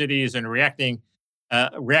sanctuary cities and reacting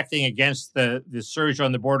against the surge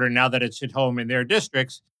on the border now that it's hit home in their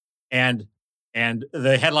districts. And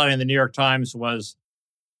the headline in the New York Times was,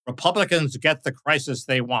 "Republicans get the crisis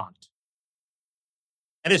they want."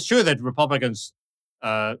 And it's true that Republicans,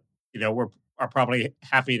 are probably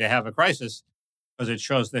happy to have a crisis because it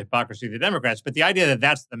shows the hypocrisy of the Democrats. But the idea that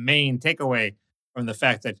that's the main takeaway from the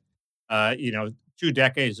fact that, 2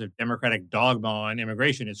 decades of Democratic dogma on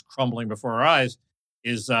immigration is crumbling before our eyes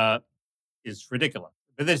is ridiculous.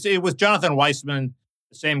 But it was Jonathan Weissman,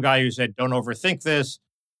 the same guy who said, "Don't overthink this."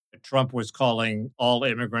 That Trump was calling all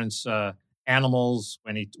immigrants animals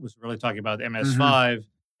when he was really talking about MS-5,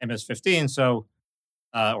 MS-15. So.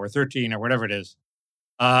 Or 13 or whatever it is.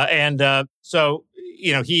 So,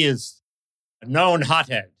 he is a known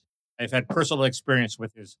hothead. I've had personal experience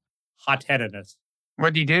with his hot-headedness.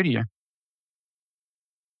 What did he do to you?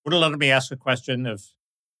 Would have let me ask a question of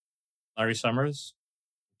Larry Summers,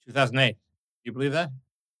 2008. Do you believe that?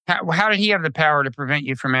 How did he have the power to prevent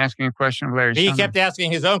you from asking a question of Larry Summers? He kept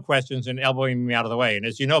asking his own questions and elbowing me out of the way. And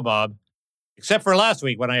as you know, Bob, except for last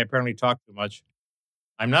week when I apparently talked too much,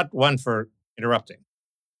 I'm not one for interrupting.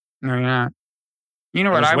 No, you're not. You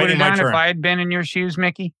know what I would have done if I had been in your shoes,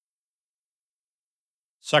 Mickey?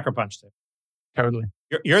 Sucker punched it. Totally.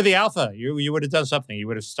 You're the alpha. You would have done something. You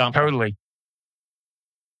would have stomped Totally. him.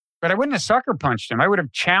 But I wouldn't have sucker punched him. I would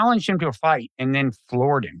have challenged him to a fight and then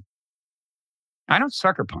floored him. I don't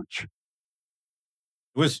sucker punch.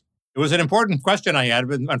 It was an important question I had,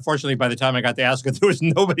 but unfortunately, by the time I got to ask it, there was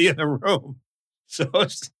nobody in the room. So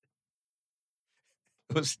it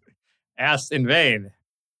was asked in vain.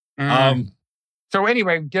 So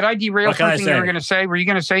anyway, did I derail something you were going to say? Were you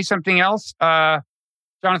going to say something else?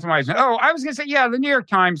 Jonathan Weissman. Oh, I was going to say, the New York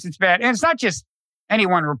Times, it's bad. And it's not just any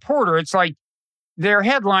one reporter. It's like their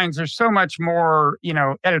headlines are so much more,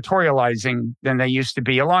 editorializing than they used to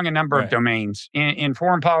be along a number of domains. In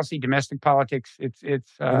foreign policy, domestic politics,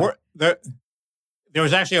 there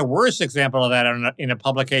was actually a worse example of that in a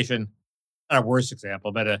publication, not a worse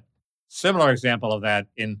example, but a similar example of that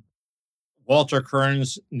in Walter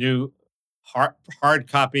Kern's new hard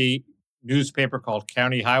copy newspaper called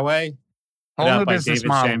County Highway, put out by David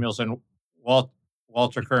Samuels and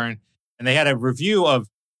Walter Kern. And they had a review of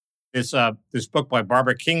this book by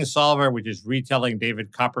Barbara Kingsolver, which is retelling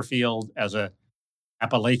David Copperfield as a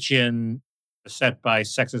Appalachian beset by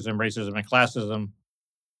sexism, racism, and classism.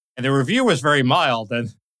 And the review was very mild,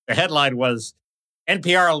 and the headline was,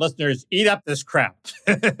 NPR listeners, eat up this crap.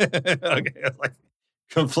 Okay, like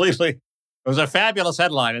completely. It was a fabulous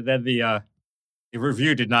headline, and then the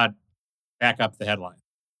review did not back up the headline.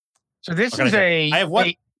 So this is I have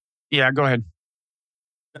one. Yeah, go ahead.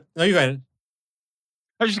 No, you go ahead.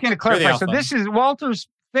 I was just going to clarify. So this is Walter's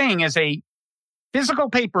thing is a physical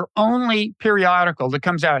paper only periodical that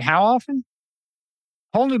comes out how often?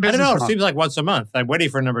 Whole new business. I don't know. Month. It seems like once a month. I'm waiting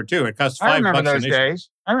for number 2. It costs $5 I remember those an days. issue.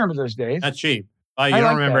 I remember those days. Not cheap. You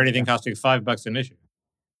don't remember anything costing $5 an issue.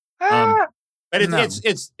 But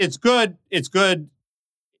it's good. It's good.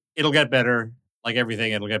 It'll get better. Like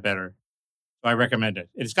everything, it'll get better. So I recommend it.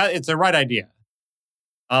 It's the right idea.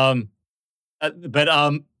 You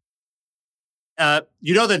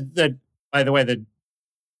know that by the way, that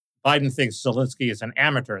Biden thinks Zelensky is an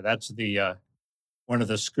amateur. That's the one of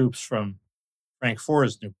the scoops from Frank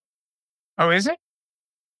Foer's new. Oh, is it?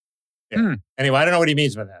 Yeah. Anyway, I don't know what he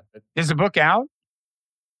means by that. But is the book out?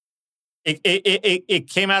 It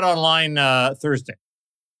came out online Thursday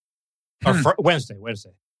or Wednesday.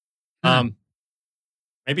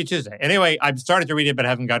 Maybe Tuesday. Anyway, I've started to read it, but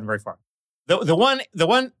haven't gotten very far. The one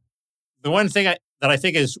thing that I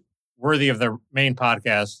think is worthy of the main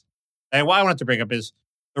podcast, and why I wanted to bring up is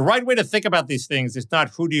the right way to think about these things is not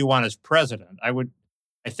who do you want as president. I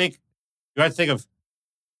think you have to think of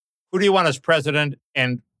who do you want as president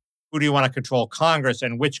and who do you want to control Congress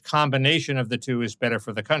and which combination of the two is better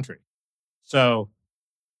for the country. So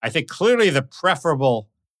I think clearly the preferable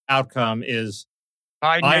outcome is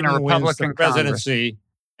Biden and a Republican wins the presidency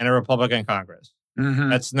and a Republican Congress. Mm-hmm.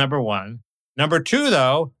 That's number one. Number 2,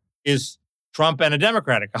 though, is Trump and a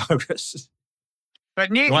Democratic Congress.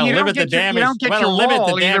 But you don't get the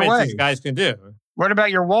wall damage these guys can do. What about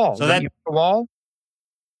your wall? So that the wall?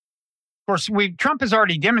 Of course, Trump has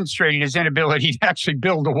already demonstrated his inability to actually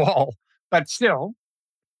build a wall, but still,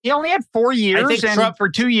 he only had 4 years, and for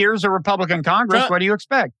 2 years, a Republican Congress. What do you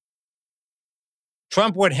expect?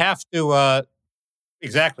 Trump would have to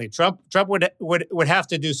exactly. Trump would have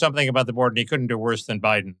to do something about the border, and he couldn't do worse than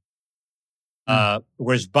Biden.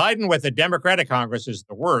 Whereas Biden with a Democratic Congress is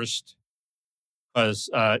the worst because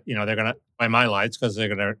they're going to, by my lights, because they're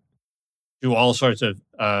going to do all sorts of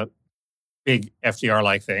big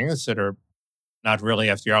FDR-like things that are not really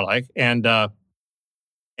FDR-like, and the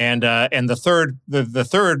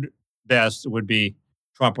third best would be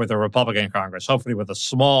Trump with a Republican Congress, hopefully with a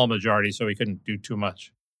small majority, so he couldn't do too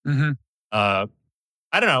much. Mm-hmm.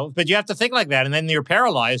 I don't know, but you have to think like that, and then you're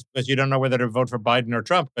paralyzed because you don't know whether to vote for Biden or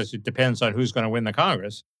Trump because it depends on who's going to win the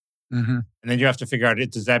Congress. Mm-hmm. And then you have to figure out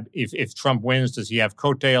if Trump wins, does he have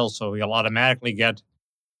coattails so he'll automatically get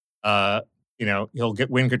he'll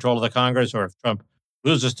win control of the Congress, or if Trump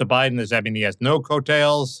loses to Biden, does that mean he has no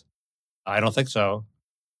coattails? I don't think so.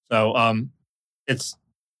 So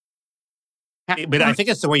but I think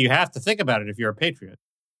it's the way you have to think about it if you're a patriot.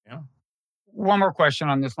 Yeah. One more question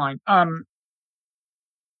on this line.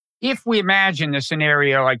 If we imagine the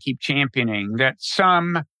scenario I keep championing, that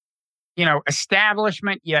some,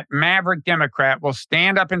 establishment yet maverick Democrat will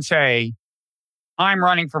stand up and say, I'm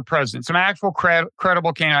running for president, some actual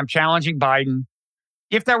credible candidate, I'm challenging Biden.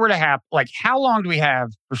 If that were to happen, how long do we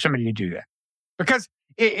have for somebody to do that? Because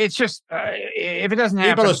it's just, if it doesn't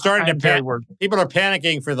happen, people are starting people are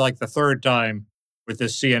panicking for the third time with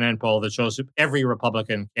this CNN poll that shows every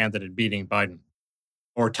Republican candidate beating Biden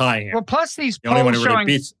or tying him. Well, plus these polls showing,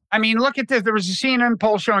 really look at this. There was a CNN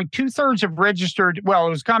poll showing 2/3 of it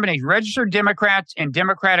was a combination, registered Democrats and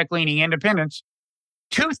Democratic-leaning independents.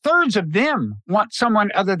 2/3 of them want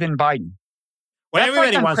someone other than Biden. Well,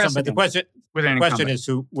 everybody wants him, but the question is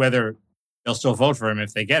whether they'll still vote for him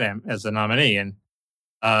if they get him as the nominee. And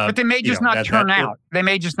but they may just not turn out. They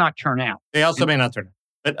may just not turn out. They also may not turn out.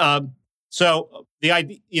 But so the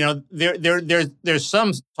idea, there's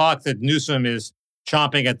some talk that Newsom is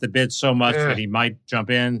chomping at the bit so much that he might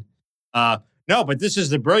jump in. No, but this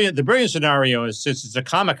is the brilliant scenario is since it's a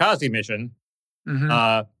kamikaze mission.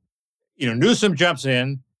 Mm-hmm. Newsom jumps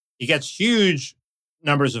in. He gets huge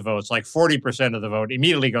numbers of votes, like 40% of the vote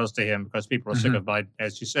immediately goes to him because people are sick of Biden,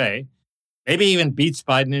 as you say. Maybe even beats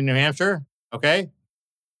Biden in New Hampshire. Okay.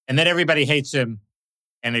 And then everybody hates him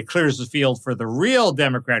and it clears the field for the real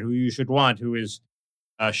Democrat who you should want, who is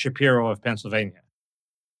Shapiro of Pennsylvania.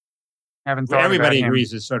 Haven't thought everybody about him.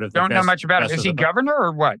 Agrees is sort of don't know much about him. Is he governor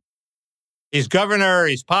or what? He's governor.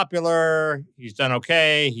 He's popular. He's done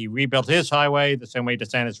okay. He rebuilt his highway the same way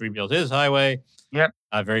DeSantis rebuilt his highway. Yep.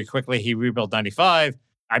 Very quickly. He rebuilt 95.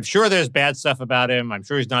 I'm sure there's bad stuff about him. I'm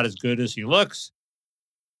sure he's not as good as he looks.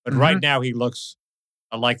 But right now he looks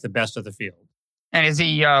like the best of the field. And is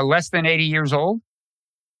he less than 80 years old?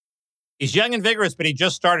 He's young and vigorous, but he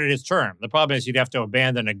just started his term. The problem is he'd have to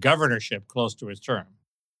abandon a governorship close to his term,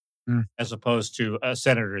 as opposed to a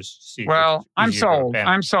senator's seat. Well, I'm sold.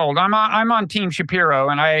 I'm sold. I'm on Team Shapiro,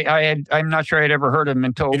 and I'm not sure I'd ever heard of him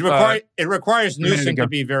until it requires Newsom to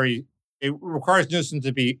be very. It requires Newsom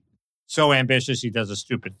to be so ambitious he does a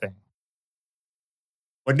stupid thing.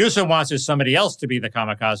 What Newsom wants is somebody else to be the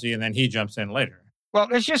kamikaze, and then he jumps in later. Well,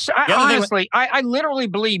 it's just, I literally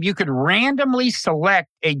believe you could randomly select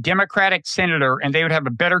a Democratic senator and they would have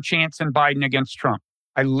a better chance than Biden against Trump.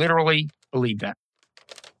 I literally believe that.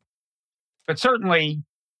 But certainly,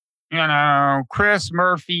 Chris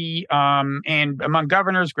Murphy, and among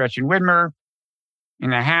governors, Gretchen Whitmer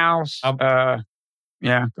in the House. Yeah,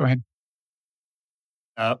 go ahead.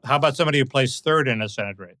 How about somebody who placed third in a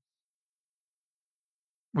Senate race?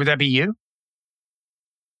 Would that be you?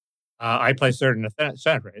 I placed third in the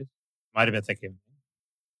Senate race. Might have been thinking.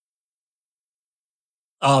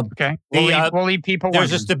 Okay. We'll leave people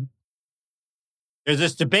wondering. There's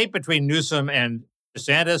this debate between Newsom and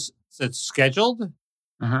DeSantis that's scheduled.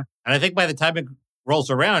 And I think by the time it rolls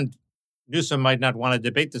around, Newsom might not want to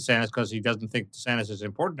debate DeSantis because he doesn't think DeSantis is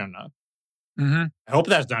important enough. I hope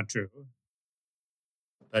that's not true.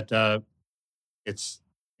 But it's,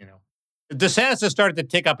 DeSantis has started to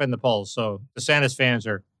tick up in the polls. So DeSantis fans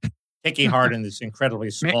are taking heart in this incredibly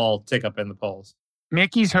small tick up in the polls.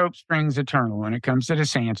 Mickey's hope springs eternal when it comes to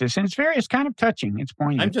DeSantis, and it's kind of touching. It's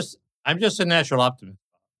poignant. I'm just a natural optimist.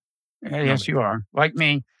 Yes, you are, like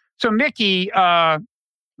me. So, Mickey,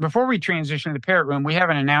 before we transition to the parrot room, we have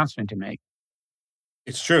an announcement to make.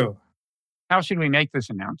 It's true. How should we make this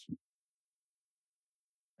announcement?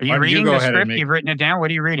 Are you reading the script? You've written it down. What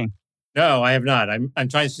are you reading? No, I have not. I'm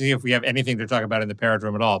trying to see if we have anything to talk about in the parrot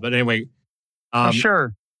room at all. But anyway,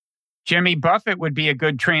 sure. Jimmy Buffett would be a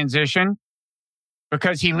good transition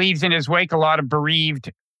because he leaves in his wake a lot of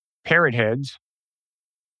bereaved parrot heads.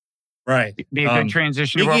 Right. Be a good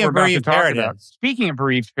transition to what we're about to talk about. Speaking of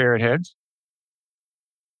bereaved parrot heads.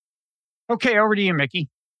 Okay, over to you, Mickey.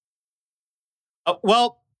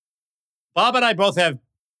 Well, Bob and I both have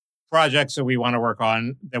projects that we want to work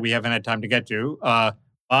on that we haven't had time to get to.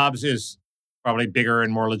 Bob's is probably bigger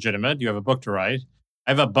and more legitimate. You have a book to write.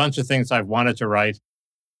 I have a bunch of things I've wanted to write.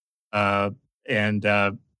 They're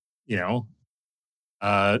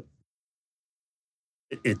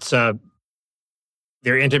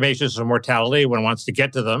intimations of mortality. One wants to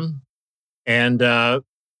get to them. And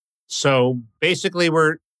so basically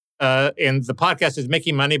and the podcast is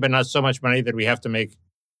making money, but not so much money that we have to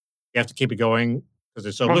keip it going because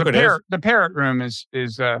it's so lucrative. The parrot room is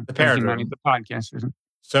the parrot money. The podcast isn't.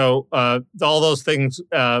 So all those things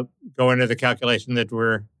go into the calculation that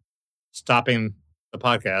we're stopping the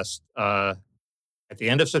podcast at the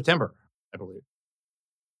end of September, I believe.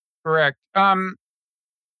 Correct.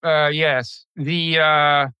 Yes.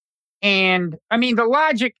 And I mean,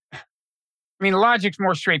 the logic's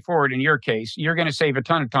more straightforward in your case. You're going to save a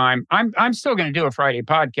ton of time. I'm still going to do a Friday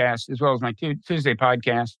podcast as well as my Tuesday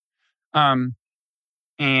podcast. And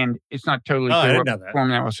it's not totally clear what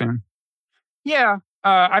form that was in. Yeah.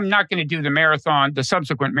 I'm not going to do the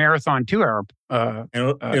subsequent marathon 2-hour.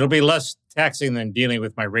 It'll be less taxing than dealing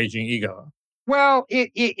with my raging ego. Well,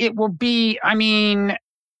 it will be, I mean,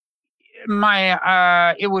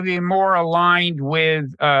 it would be more aligned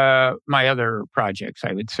with my other projects,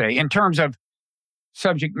 I would say, in terms of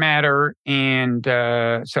subject matter and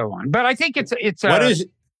so on. But I think it's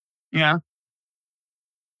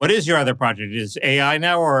what is your other project? Is AI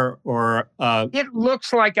now or it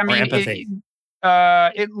looks like, I mean, empathy?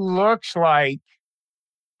 It looks like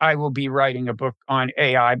I will be writing a book on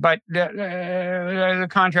AI, but the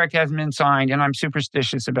contract hasn't been signed, and I'm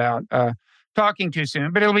superstitious about talking too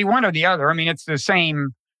soon. But it'll be one or the other. I mean, it's the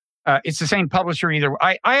same. It's the same publisher either.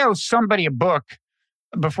 I owe somebody a book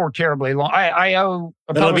before terribly long. I owe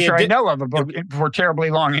a publisher I know of a book before terribly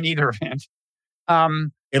long in either event.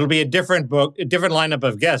 It'll be a different book, a different lineup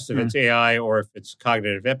of guests if it's AI or if it's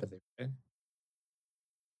cognitive empathy. Right?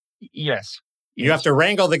 Yes. You have to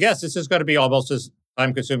wrangle the guests. This is going to be almost as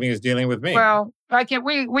time-consuming as dealing with me. Well,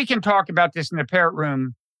 we can talk about this in the parrot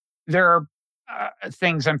room. There are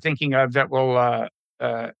things I'm thinking of that will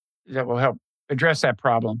help address that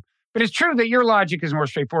problem. But it's true that your logic is more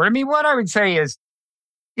straightforward. I mean, what I would say is,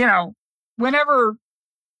 whenever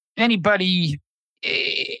any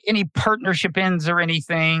partnership ends or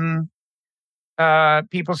anything,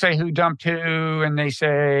 people say who dumped who, and they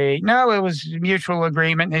say, no, it was mutual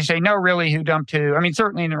agreement. And they say, no, really, who dumped who? I mean,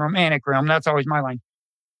 certainly in the romantic realm, that's always my line.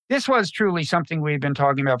 this was truly something we've been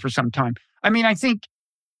talking about for some time. I mean, I think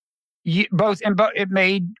we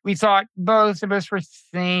thought both of us were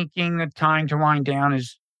thinking the time to wind down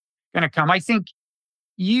is going to come. I think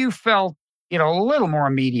you felt it a little more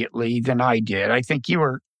immediately than I did. I think you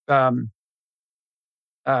were, but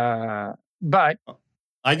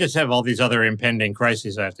I just have all these other impending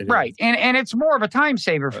crises I have to do. Right. And it's more of a time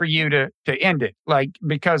saver for you to end it, like,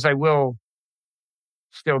 because I will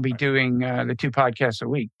still be doing the 2 podcasts a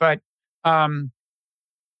week. But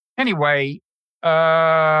anyway, what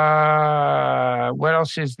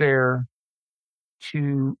else is there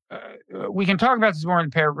to, we can talk about this more in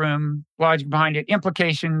the parrot room, logic behind it,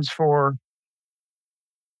 implications for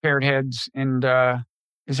parrot heads. And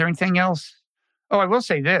is there anything else? Oh, I will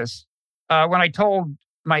say this. When I told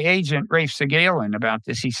my agent, Rafe Segalen, about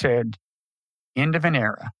this, he said, end of an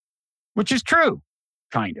era, which is true,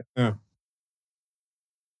 kind of. Yeah.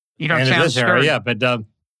 You don't sound this era, yeah, but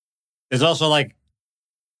there's also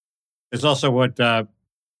what a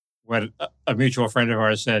mutual friend of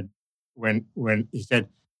ours said when he said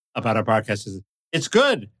about our podcast is, it's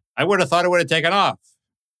good. I would have thought it would have taken off.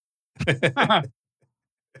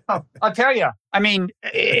 I'll tell you. I mean,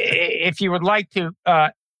 if you would like to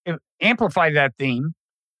amplify that theme,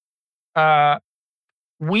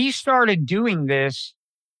 we started doing this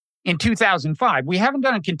in 2005. We haven't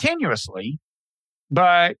done it continuously,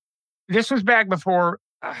 but this was back before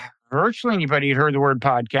virtually anybody had heard the word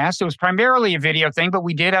podcast. It was primarily a video thing, but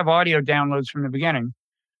we did have audio downloads from the beginning.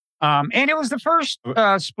 And it was the first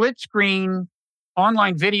split screen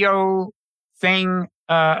online video thing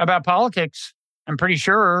about politics, I'm pretty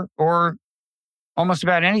sure, or almost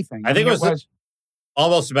about anything. I think it was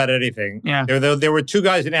almost about anything. Yeah. There were 2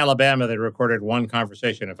 guys in Alabama that recorded one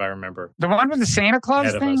conversation, if I remember. The one with the Santa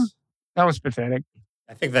Claus thing? That was pathetic.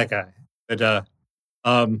 I think that guy. But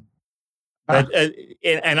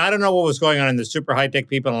and I don't know what was going on in the super high-tech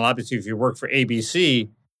people. And obviously, if you work for ABC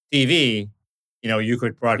TV, you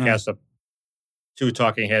could broadcast 2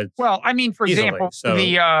 talking heads. Well, I mean, for example,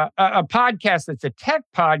 a podcast that's a tech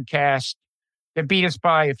podcast that beat us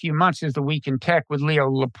by a few months is The Week in Tech with Leo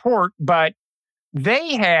Laporte. But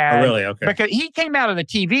they had... Oh, really? Okay. Because he came out of the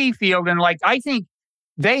TV field, and I think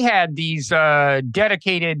they had these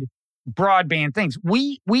dedicated broadband things.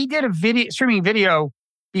 We did a streaming video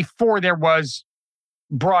before there was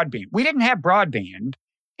broadband. We didn't have broadband.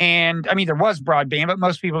 And I mean, there was broadband, but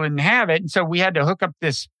most people didn't have it. And so we had to hook up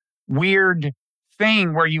this weird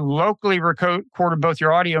thing where you locally recorded both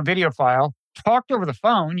your audio and video file, talked over the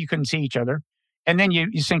phone. You couldn't see each other. And then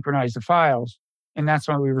you synchronized the files. And that's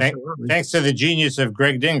why we were so early. Thanks to the genius of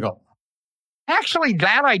Greg Dingle. Actually,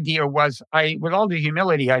 that idea was, with all the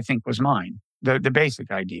humility, I think was mine. The basic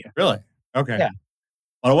idea. Really? Okay. Yeah.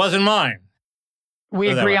 Well, it wasn't mine. We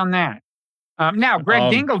agree on that. Now,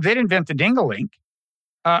 Greg Dingle did invent the Dingle link.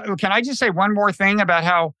 Can I just say one more thing about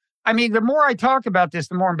how, I mean, the more I talk about this,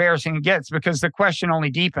 the more embarrassing it gets, because the question only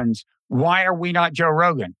deepens. Why are we not Joe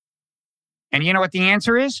Rogan? And you know what the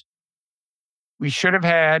answer is? We should have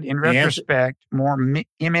had, in retrospect, more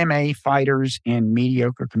MMA fighters and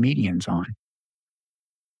mediocre comedians on.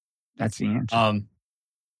 That's the answer.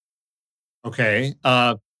 Okay.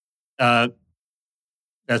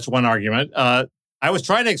 That's one argument. I was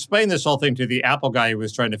trying to explain this whole thing to the Apple guy who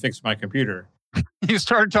was trying to fix my computer. You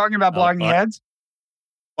started talking about blogging heads?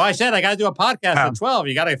 Well, I said, I got to do a podcast at 12.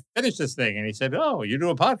 You got to finish this thing. And he said, oh, you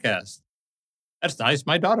do a podcast. That's nice.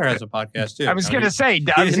 My daughter has a podcast, too. I was going to say,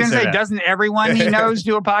 doesn't everyone he knows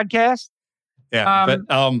do a podcast? Yeah. But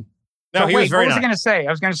he was very nice. I going to say?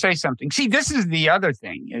 I was going to say something. See, this is the other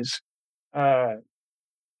thing is, and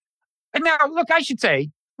now, look, I should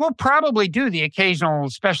say, we'll probably do the occasional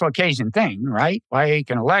special occasion thing, right? Like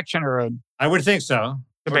an election or I would think so.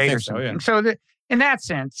 Debate or something. So in that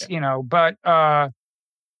sense, but, and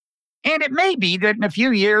it may be that in a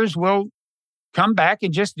few years we'll come back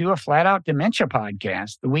and just do a flat out dementia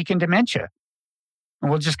podcast, The Week in Dementia. And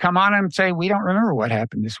we'll just come on and say, we don't remember what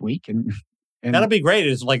happened this week. And that'll be great.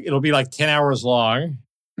 It'll be like 10 hours long.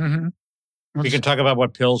 Mm-hmm. We can talk about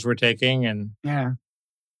what pills we're taking and yeah.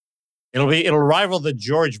 It'll rival the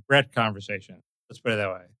George Brett conversation. Let's put it that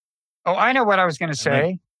way. Oh, I know what I was going to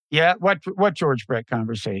say. Yeah, what George Brett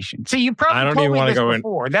conversation? See, you probably I don't even want to go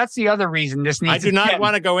before. That's the other reason this needs. I do not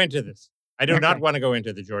want to go into this. I do not want to go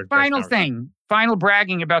into the George Brett Final thing. Final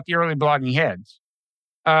bragging about the early blogging heads.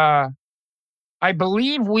 I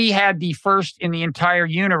believe we had the first in the entire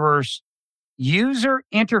universe user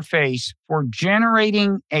interface for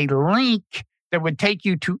generating a link that would take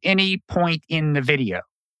you to any point in the video.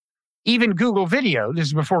 Even Google Video, this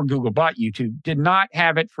is before Google bought YouTube, did not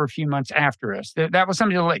have it for a few months after us. That was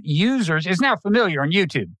something to let users, is now familiar on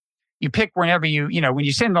YouTube. you pick whenever when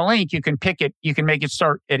you send the link, you can pick it, you can make it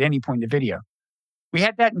start at any point in the video. We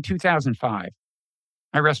had that in 2005.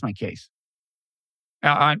 I rest my case.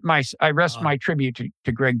 I rest my tribute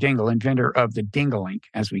to Greg Dingle, inventor of the Dingle-link,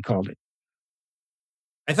 as we called it.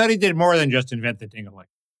 I thought he did more than just invent the Dingle-link.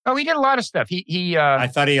 Oh, he did a lot of stuff. I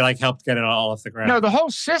thought he helped get it all off the ground. No, the whole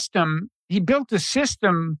system. He built a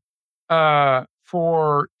system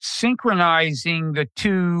for synchronizing the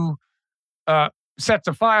two sets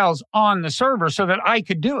of files on the server so that I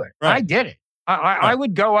could do it. Right. I did it. I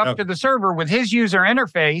would go up to the server with his user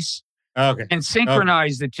interface and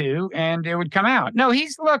synchronize the two, and it would come out. No,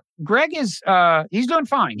 Greg is he's doing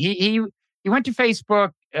fine. He went to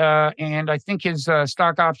Facebook, and I think his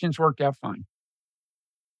stock options worked out fine.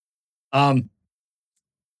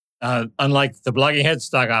 Unlike the blogging head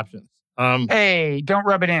stock options. Hey, don't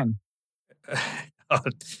rub it in.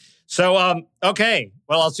 So, okay.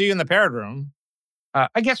 Well, I'll see you in the parrot room.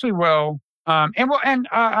 I guess we will.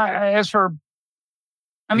 As for,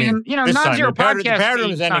 non-zero podcast. The parrot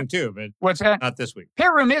room is ending too, but what's that? Not this week.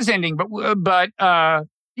 Parrot room is ending, but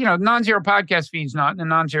non-zero podcast feed's not, and the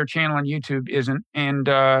non-zero channel on YouTube isn't, and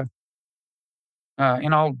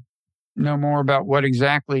I'll know more about what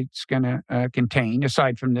exactly it's going to contain,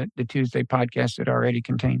 aside from the Tuesday podcast it already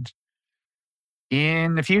contains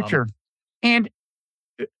in the future. And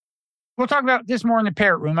we'll talk about this more in the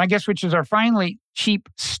parrot room, I guess, which is our finally cheap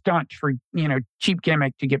stunt for, cheap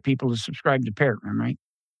gimmick to get people to subscribe to parrot room, right?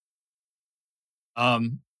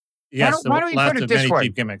 Yes. Why don't we put it this way?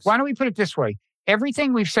 Cheap gimmicks. Why don't we put it this way?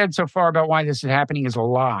 Everything we've said so far about why this is happening is a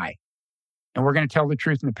lie. And we're going to tell the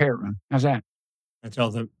truth in the parrot room. How's that? I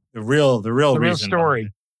tell the real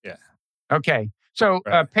story. Yeah. Okay. So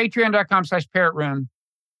patreon.com/parrot room,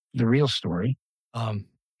 the real story.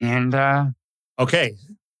 Okay.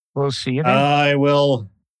 We'll see you then. I will.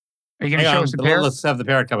 Are you going to show us the parrot? Let's have the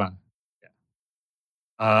parrot come on.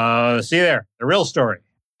 Yeah. See you there. The real story.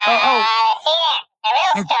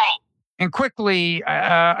 And quickly,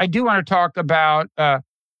 I do want to talk about a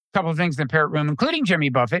couple of things in the parrot room, including Jimmy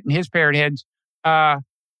Buffett and his parrot heads. Hunter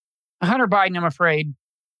Biden, I'm afraid,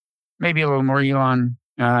 maybe a little more Elon.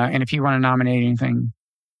 And if you want to nominate anything,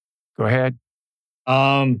 go ahead.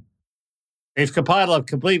 They've compiled a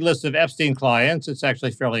complete list of Epstein clients. It's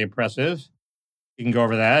actually fairly impressive. You can go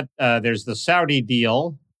over that. There's the Saudi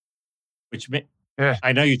deal, which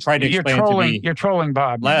I know you tried to explain to me. You're trolling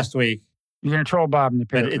Bob last week. You're going to troll Bob in the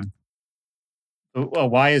parrot room. Well,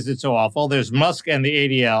 why is it so awful? There's Musk and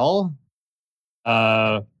the ADL.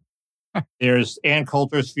 There's Ann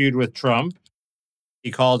Coulter's feud with Trump.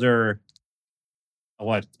 He called her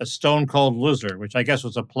a stone cold loser, which I guess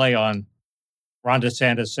was a play on Ron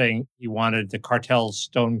DeSantis saying he wanted the cartels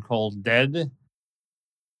stone cold dead.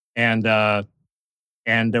 And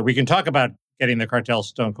we can talk about getting the cartels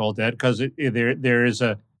stone cold dead because there is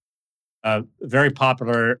a very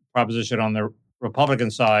popular proposition on the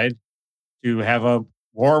Republican side to have a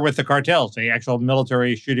war with the cartels, the actual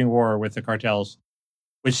military shooting war with the cartels,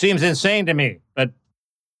 which seems insane to me, but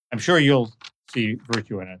I'm sure you'll see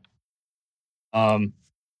virtue in it.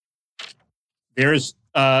 There's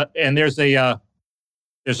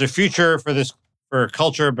a future for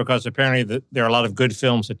culture because apparently there are a lot of good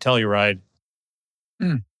films at Telluride.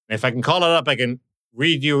 If I can call it up, I can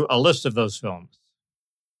read you a list of those films.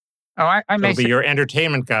 Oh, I may be your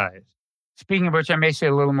entertainment guide. Speaking of which, I may say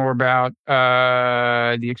a little more about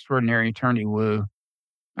The Extraordinary Attorney Woo.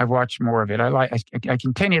 I've watched more of it. I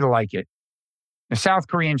continue to like it. The South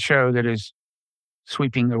Korean show that is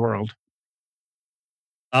sweeping the world.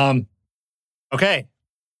 Okay.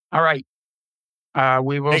 All right.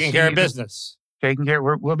 We will taking care of business.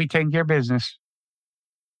 We'll be taking care of business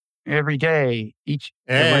every day.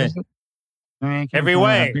 Every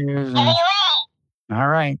way. All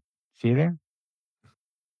right. See you there.